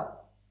が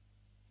ら、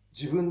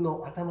自分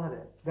の頭で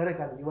誰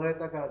かに言われ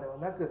たからでは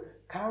なく、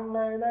考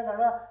えなが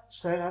ら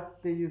従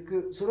ってい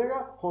く、それ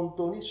が本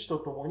当に主と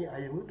共に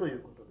歩むとい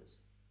うことで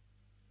す。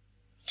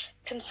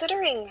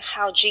Considering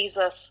how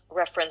Jesus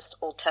referenced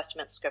Old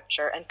Testament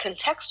scripture and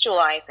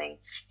contextualizing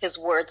his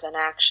words and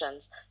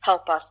actions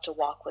help us to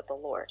walk with the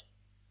Lord.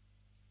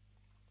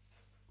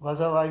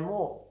 災い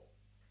も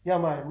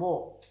病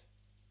も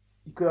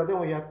いくらで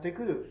もやって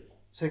くる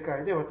世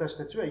界で私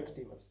たちは生き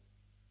ています。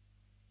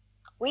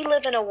We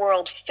live in a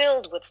world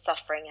filled with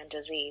suffering and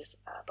disease,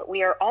 but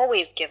we are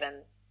always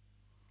given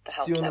the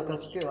help 必要 that な we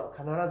助 need. けは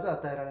必ず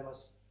与えられま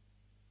す。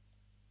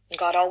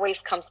 God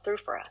always comes through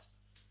for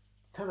us.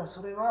 ただ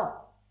それ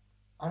は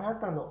あな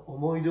たの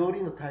思い通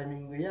りのタイミ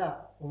ング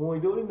や思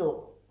い通り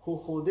の方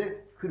法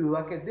で来る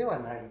わけでは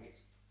ないんで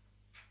す。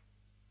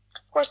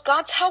Of course,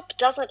 God's help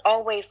doesn't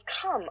always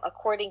come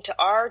according to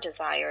our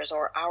desires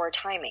or our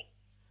timing.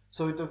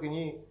 そういう時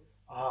に、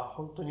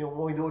本当に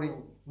思い通りに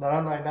な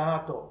らないな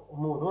と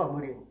思うのは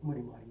無理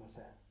もありま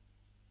せん。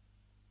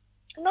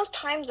In those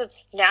times,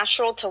 it's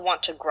natural to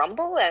want to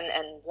grumble and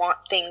want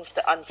things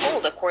to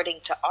unfold according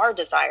to our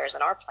desires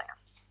and our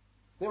plans.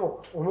 で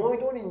も思い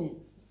通り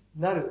に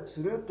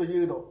すると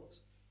いう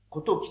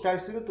ことを期待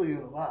するとい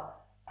うのは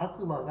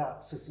悪魔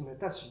が進め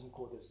た信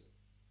仰です。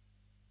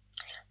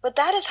But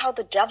that is how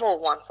the devil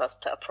wants us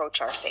to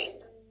approach our faith.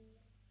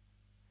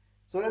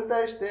 それに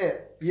対し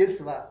てイエ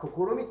スは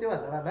試みては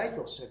ならない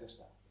とおっしゃいまし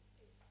た。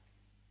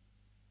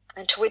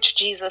And to which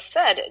Jesus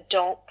said,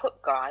 don't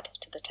put God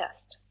to the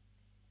test.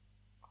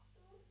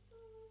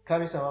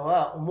 神様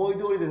は思い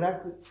通りでな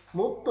く、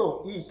もっ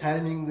といいタ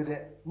イミング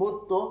で、も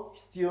っと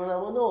必要な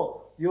もの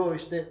を用意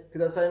してく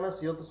ださいま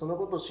すよと、その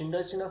ことを信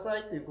頼しなさ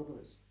いということ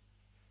です。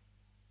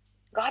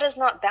God is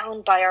not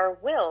bound by our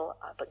will,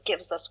 but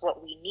gives us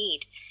what we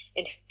need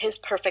in His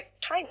perfect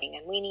timing,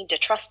 and we need to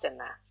trust in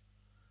that.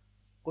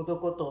 こと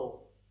こと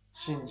を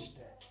信じ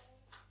て、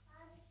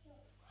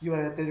言わ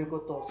れているこ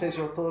とを、聖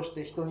書を通し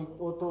て、人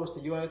を通し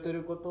て言われてい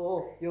ること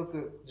をよ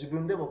く自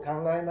分でも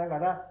考えなが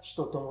ら、主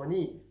と共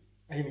に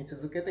歩み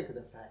続けてく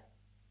ださい。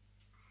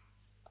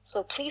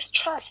So please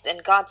trust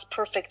in God's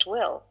perfect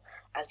will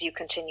as you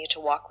continue to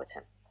walk with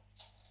Him.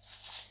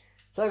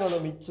 最後の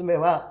3つ目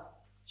は、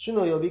主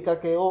の呼びか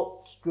け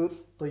を聞く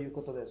という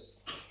ことで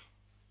す。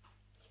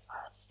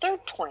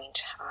Third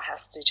point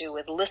has to do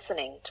with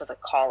listening to the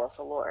call of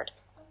the Lord.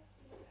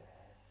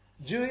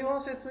 14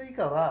節以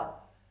下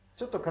は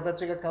ちょっと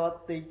形が変わ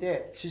ってい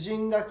て、詩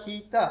人が聞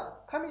いた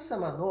神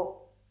様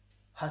の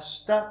発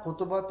した言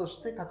葉と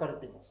して書かれ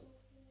ています。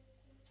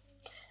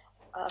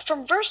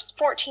From verse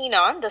 14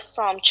 on, this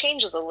psalm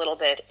changes a little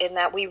bit in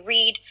that we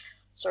read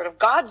sort of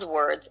God's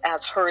words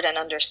as heard and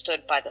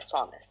understood by the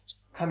psalmist.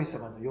 神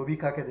様の呼び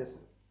かけで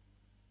す。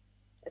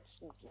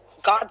It's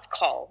God's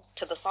call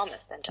to the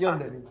psalmist and to 読ん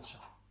で us. みましょ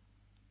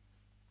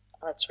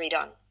う。 Let's read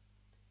on.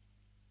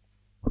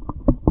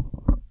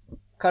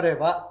 彼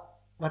は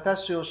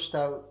私を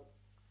慕う。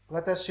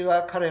私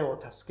は彼を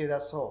助け出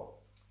そ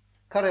う。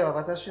彼は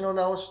私の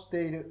名を知っ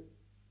ている。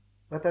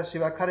私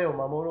は彼を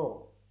守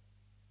ろう。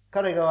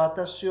彼が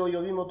私を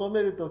呼び求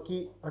めると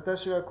き、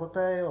私は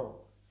答え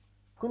よ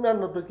う。苦難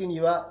の時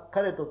には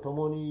彼と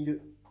共にい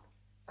る。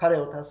彼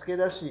を助け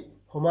出し、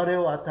誉れ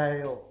を与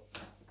えよう。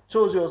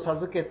長寿を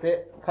授け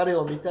て彼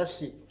を満た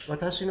し、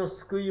私の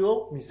救い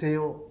を見せ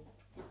よう。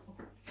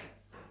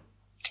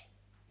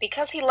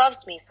Because he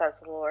loves me,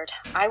 says the Lord,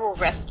 I will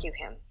rescue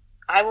him.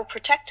 I will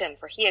protect him,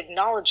 for he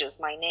acknowledges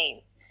my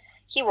name.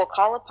 He will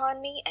call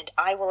upon me, and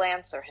I will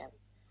answer him.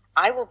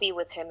 I will be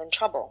with him in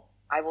trouble.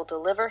 I will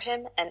deliver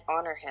him and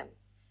honor him.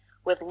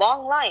 With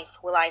long life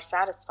will I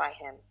satisfy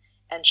him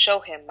and show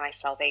him my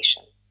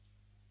salvation.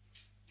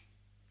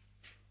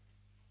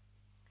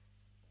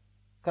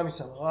 神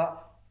様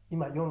は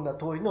今読んだ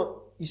通り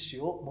の意志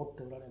を持っ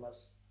ておられま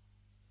す。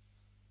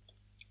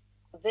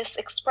This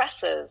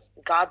expresses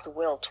God's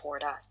will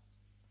toward us.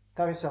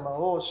 神様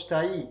を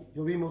慕い、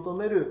呼び求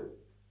める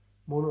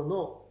者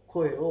の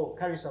声を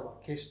神様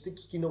は決して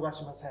聞き逃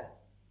しません。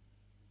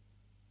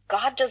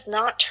God does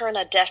not turn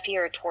a deaf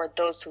ear toward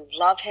those who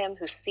love him,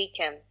 who seek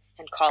him,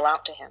 and call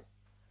out to him.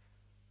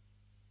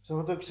 そ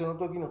の時その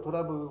時のト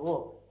ラブル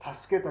を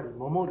助けたり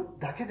守る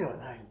だけでは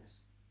ないんで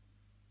す。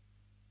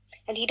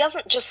And he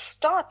doesn't just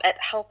stop at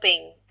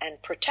helping and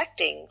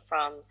protecting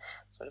from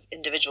sort of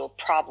individual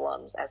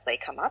problems as they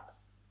come up.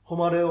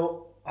 誉れ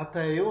を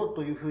与えよう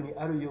というふうに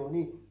あるよう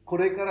に、こ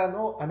れから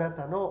のあな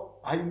たの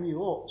歩み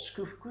を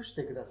祝福し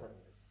てくださる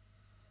んです。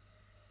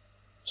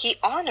He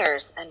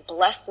honors and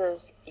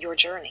blesses your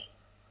journey.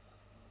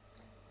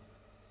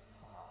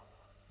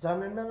 残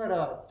念なが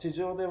ら地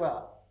上で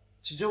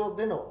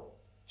の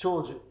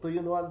長寿とい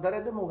うのは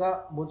誰でも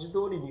が文字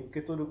通りに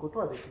受け取ること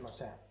はできま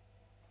せん。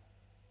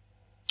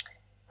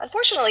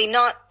Unfortunately,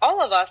 not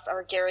all of us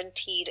are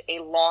guaranteed a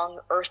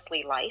long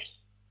earthly life.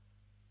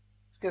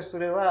 しかしそ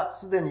れは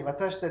すでに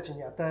私たち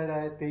に与え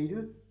られてい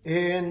る永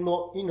遠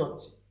の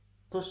命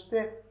とし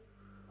て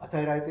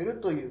与えられている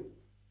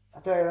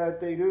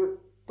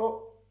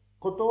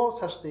ことを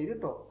指している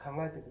と考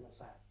えてくだ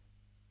さい。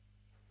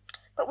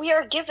But we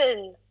are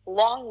given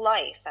long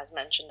life, as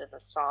mentioned in the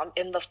psalm,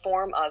 in the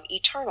form of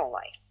eternal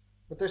life.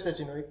 私た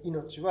ちの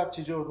命は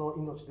地上の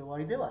命で終わ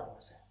りではあり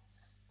ません。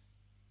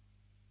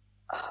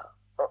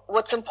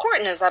What's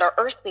important is that our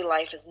earthly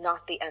life is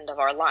not the end of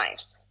our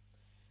lives.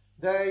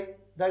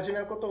 大事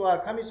なこと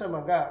は神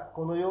様が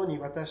このように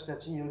私た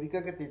ちに呼び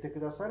かけていてく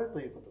ださると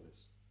いうことで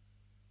す。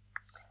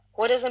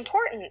What is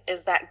important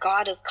is that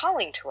God is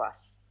calling to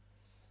us.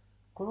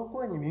 この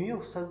声に耳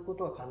を塞ぐこ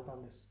とは簡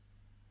単です。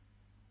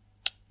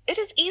It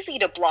is easy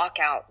to block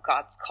out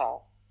God's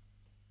call.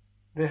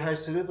 礼拝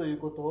するという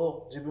こと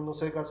を自分の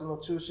生活の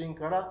中心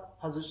から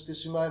外して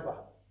しまえ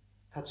ば、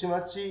たち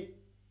まち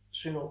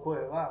主の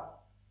声は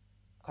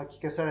かき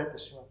消されて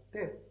しまっ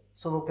て、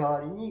その代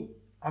わりに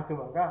悪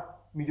魔が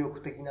魅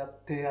力的な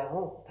提案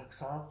をたく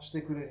さんし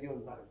てくれるよう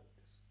になるんで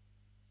す。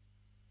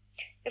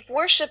If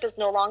worship is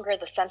no longer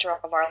the center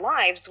of our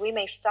lives, we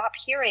may stop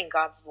hearing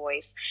God's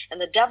voice,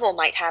 and the devil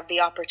might have the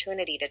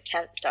opportunity to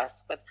tempt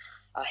us with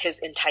his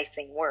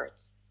enticing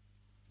words.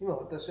 今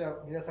私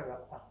は皆さん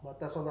が、ま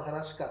たその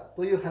話か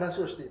という話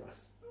をしていま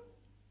す。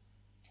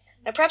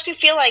And perhaps you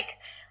feel like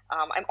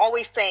I'm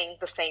always saying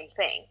the same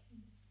thing.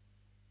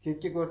 結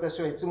局私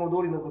はいつも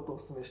通りのことをお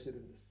勧めしている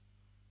んです。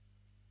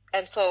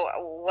And so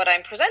what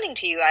I'm presenting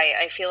to you,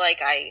 I feel like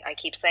I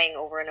keep saying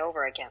over and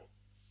over again.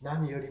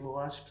 何よりも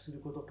ワーシップする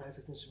ことを大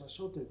切にしまし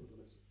ょうというこ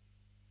とです。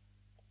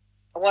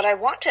What I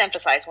want to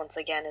emphasize once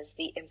again is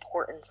the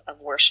importance of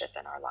worship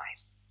in our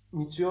lives.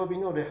 日曜日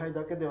の礼拝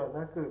だけでは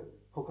なく、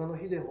他の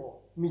日で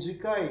も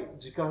短い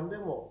時間で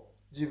も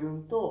自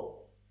分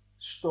と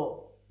主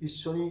と一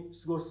緒に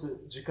過ごす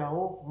時間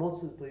を持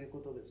つというこ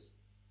とです。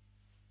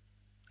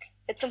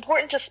It's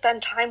important to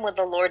spend time with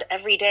the Lord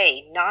every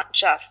day, not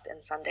just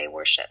in Sunday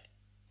worship.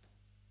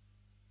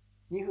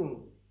 2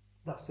分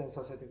脱線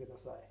させてくだ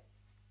さい。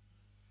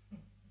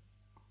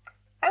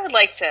I would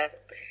like to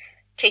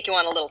take you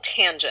on a little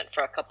tangent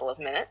for a couple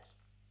of minutes.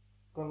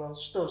 この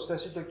主と親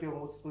しい時を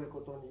持つというこ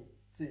とに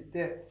つい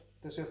て、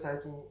私は最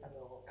近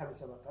神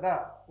様か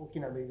ら大き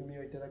な恵み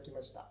をいただき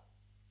ました。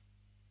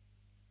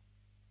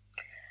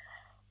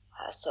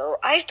So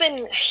I've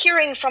been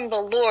hearing from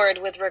the Lord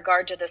with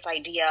regard to this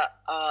idea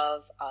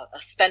of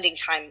spending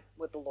time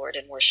with the Lord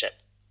in worship.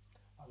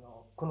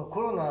 このコ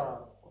ロ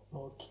ナ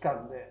の期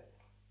間で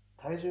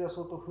体重が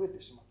相当増え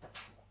てしまったんで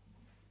すね。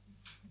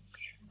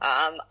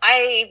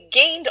I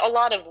gained a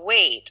lot of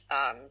weight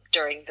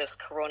during this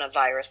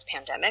coronavirus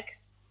pandemic.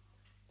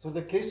 それ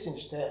で決心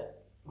して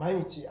毎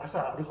日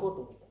朝歩こう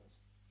と思ったんで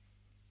す。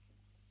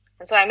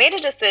And so I made a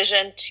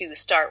decision to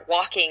start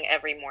walking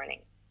every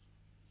morning.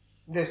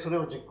 で、それ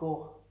を実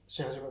行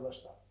し始めま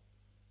した。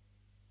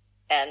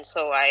And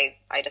so I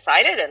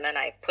decided and then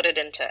I put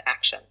it into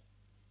action.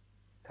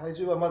 体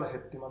重はまだ減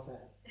ってません。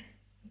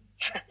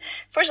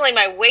Fortunately,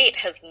 my weight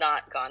has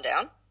not gone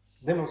down.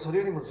 でもそれ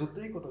よりもずっ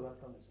といいことがあっ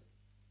たんです。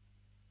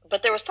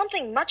But there was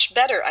something much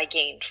better I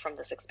gained from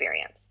this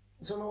experience.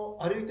 その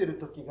歩いてる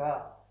時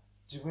が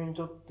自分に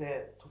とっ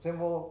てとて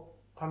も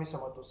神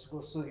様と過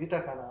ごす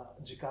豊かな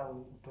時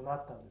間とな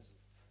ったんです。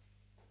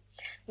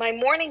My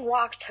morning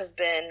walks have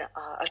been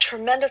a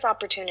tremendous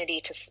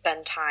opportunity to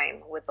spend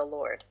time with the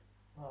Lord.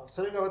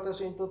 それが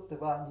私にとって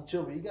は日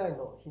曜日以外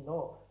の日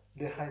の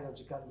礼拝の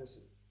時間で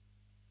す。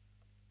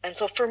And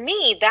so for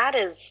me, that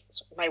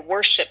is my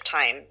worship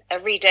time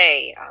every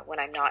day when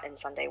I'm not in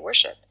Sunday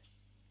worship.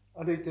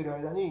 歩いている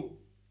間に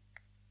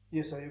イ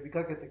エスは呼び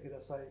かけてくだ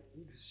さる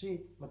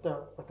し、また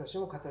私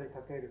も語り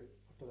かける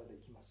ことがで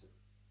きます。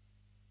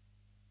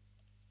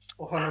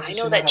お話しし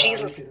ながら歩いている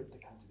って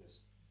感じで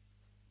す。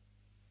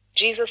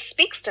Jesus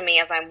speaks to me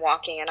as I'm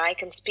walking, and I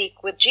can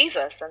speak with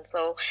Jesus. And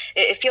so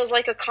it feels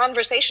like a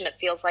conversation. It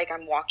feels like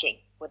I'm walking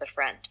with a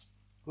friend.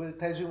 これで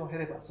体重も減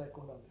れば最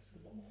高なんですけ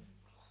ども。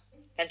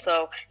And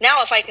so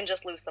now if I can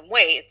just lose some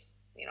weight,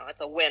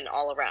 it's a win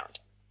all around.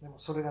 でも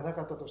それがな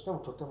かったとしても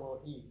とて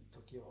もいい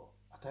時を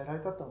与えられ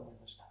たと思い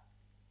ました。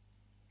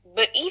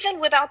But even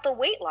without the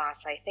weight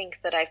loss, I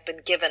think that I've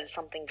been given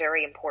something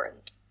very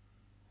important.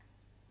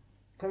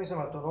 神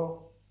様と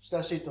の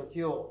親しい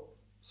時を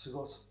過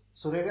ごす。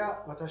それ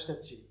が私た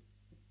ち、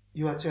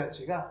Your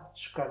Churchが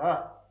主か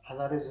ら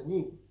離れず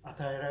に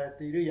与えられ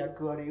ている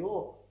役割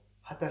を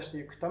果たして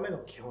いくための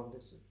基本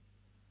です。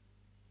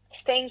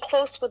Staying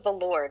close with the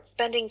Lord,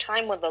 spending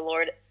time with the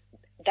Lord,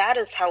 that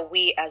is how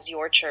we as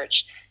your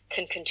church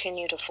can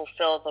continue to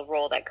fulfill the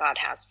role that God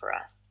has for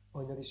us.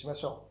 お祈りしま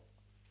しょ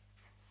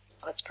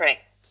う。Let's pray.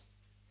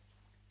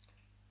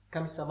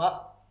 神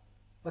様、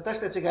私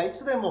たちがい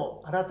つで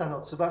もあなた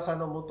の翼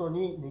のもと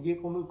に逃げ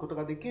込むこと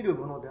ができる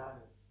ものであ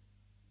る。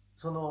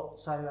その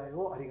幸い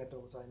をありがと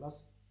うございま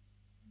す。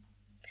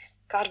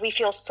God, we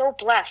feel so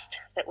blessed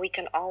that we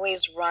can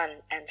always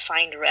run and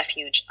find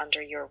refuge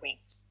under your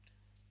wings.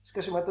 し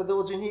かしまた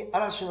同時に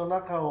嵐の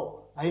中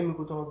を歩む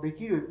ことので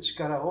きる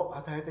力を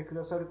与えてく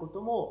ださること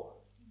も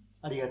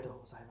ありがとう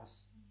ございま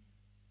す。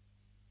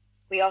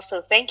We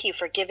also thank you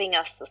for giving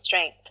us the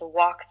strength to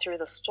walk through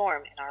the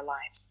storm in our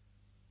lives.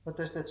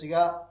 私たち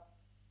が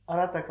あ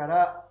なたか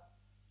ら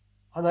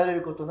離れ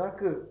ることな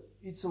く、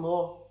いつ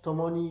も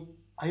共に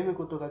歩む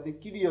ことがで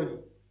きるように、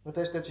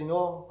私たち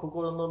の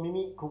心の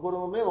耳、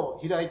心の目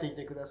を開いてい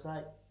てくださ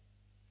い。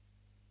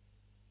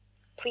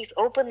Please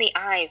open the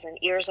eyes and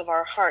ears of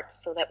our hearts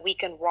so that we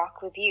can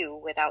walk with you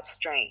without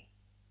strain.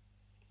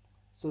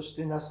 そし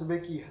てなす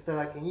べき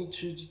働きに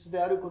忠実で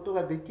あること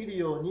ができる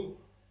ように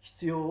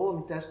必要を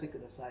満たしてく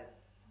ださい。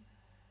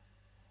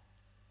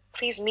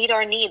Please meet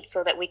our needs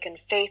so that we can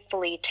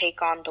faithfully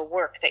take on the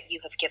work that you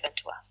have given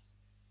to us.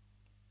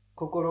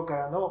 心か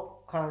ら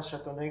の感謝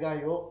と願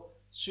いを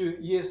主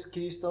イエス・キ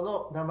リスト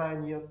の名前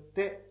によっ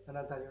てあ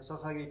なたにお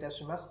捧げいた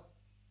します。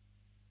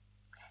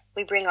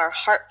We bring our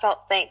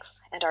heartfelt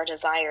thanks and our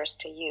desires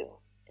to you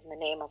in the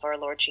name of our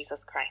Lord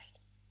Jesus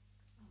Christ.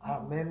 ア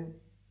ーメン。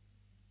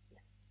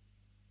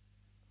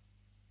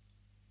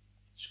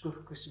祝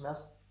福しま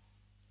す。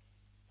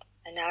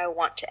And now I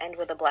want to end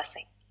with a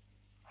blessing.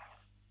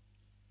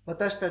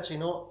 私たち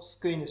の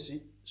救い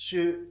主、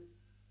主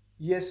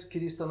イエス・キ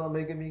リストの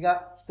恵み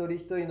が一人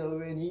一人の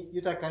上に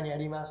豊かにあ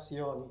ります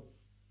ように。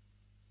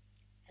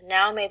And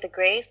now may the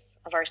grace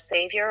of our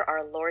Savior,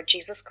 our Lord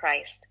Jesus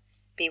Christ,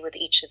 be with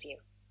each of you.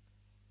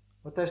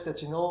 私た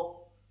ち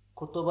の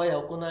言葉や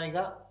行い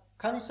が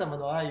神様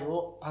の愛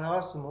を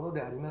表すもの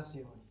であります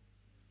よ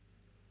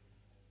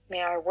うに。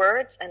May our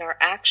words and our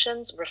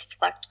actions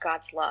reflect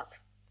God's love.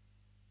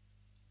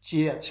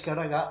 知恵や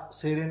力が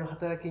聖霊の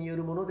働きによ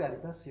るものであり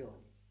ますよ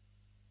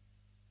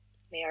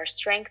うに。May our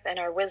strength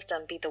and our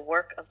wisdom be the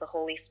work of the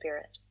Holy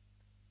Spirit.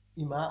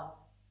 今、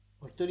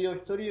お一人お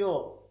一人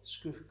を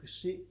祝福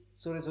し、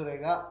それぞれ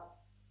が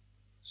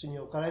主に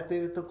置かれて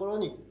いるところ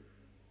に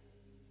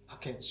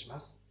派遣しま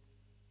す。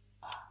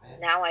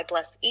Now I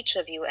bless each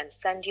of you and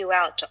send you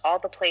out to all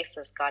the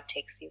places God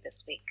takes you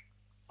this week.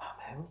 ア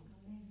ーメン。